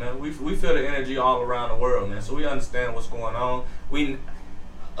feel it, man. We feel the energy all around the world, man. So we understand what's going on.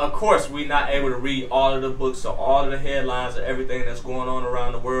 Of course, we're not able to read all of the books or all of the headlines or everything that's going on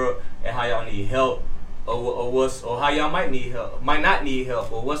around the world and how y'all need help or how y'all might not need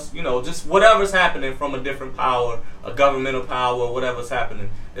help, or what's just whatever's happening from a different power, a governmental power, or whatever's happening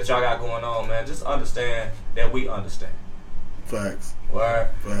that y'all got going on, man. Just understand that we understand. Facts. Word.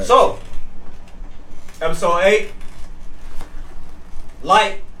 Facts. So, episode 8.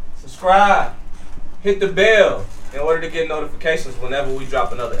 Like, subscribe, hit the bell in order to get notifications whenever we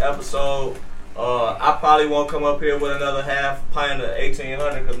drop another episode. I probably won't come up here with another half pint of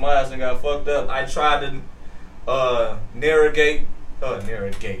 1800 because my ass done got fucked up. I tried to narrate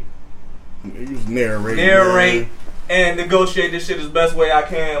and negotiate this shit as best way I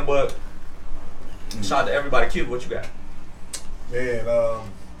can, but shout out to everybody. Cubie, what you got? Man,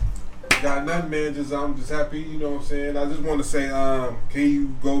 got nothing, man. I'm just happy, you know what I'm saying? I just want to say, can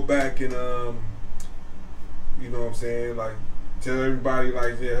you go back and you know what I'm saying, like tell everybody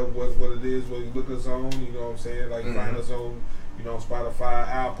like what it is, what you look us on, you know what I'm saying? Like find us on, Spotify,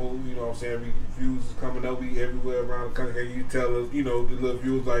 Apple, you know what I'm saying? Reviews is coming up, we everywhere around the country. Can you tell us, the little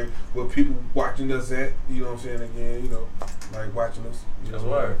views like what people watching us at, you know what I'm saying, again, like watching us. That's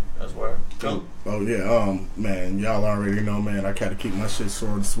word. Cool. Oh yeah, man, y'all already know, man, I gotta keep my shit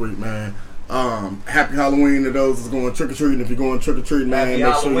short and sweet, man. Happy Halloween to those that's going trick-or-treating. If you're going trick-or-treating, man,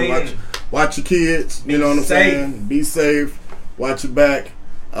 make sure you watch your kids, you know what I'm saying? Be safe, watch your back.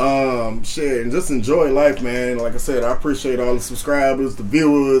 Shit, and just enjoy life, man. Like I said, I appreciate all the subscribers, the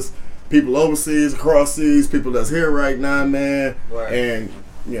viewers, people overseas, across seas, people that's here right now, man. Right. And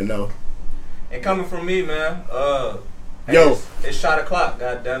you know, and coming from me, man. Yo, it's shot o'clock.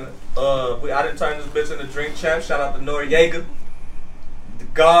 God damn it. I didn't turn this bitch into drink champ. Shout out to Noriega, the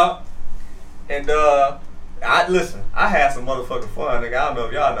God, and listen. I had some motherfucking fun, nigga. I don't know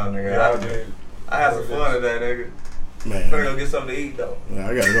if y'all know, nigga. Yeah, I had some fun today, nigga. man, Better go get something to eat though. yeah,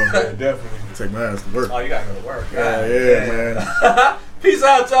 I gotta go. Yeah, definitely. Take my ass to work. Oh, you gotta go to work. Yeah, man. Peace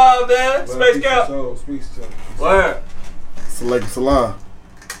out, y'all, man. Space Cap. Speaks to Word. Select Salah.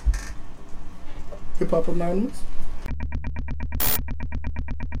 Hip Hop Anonymous.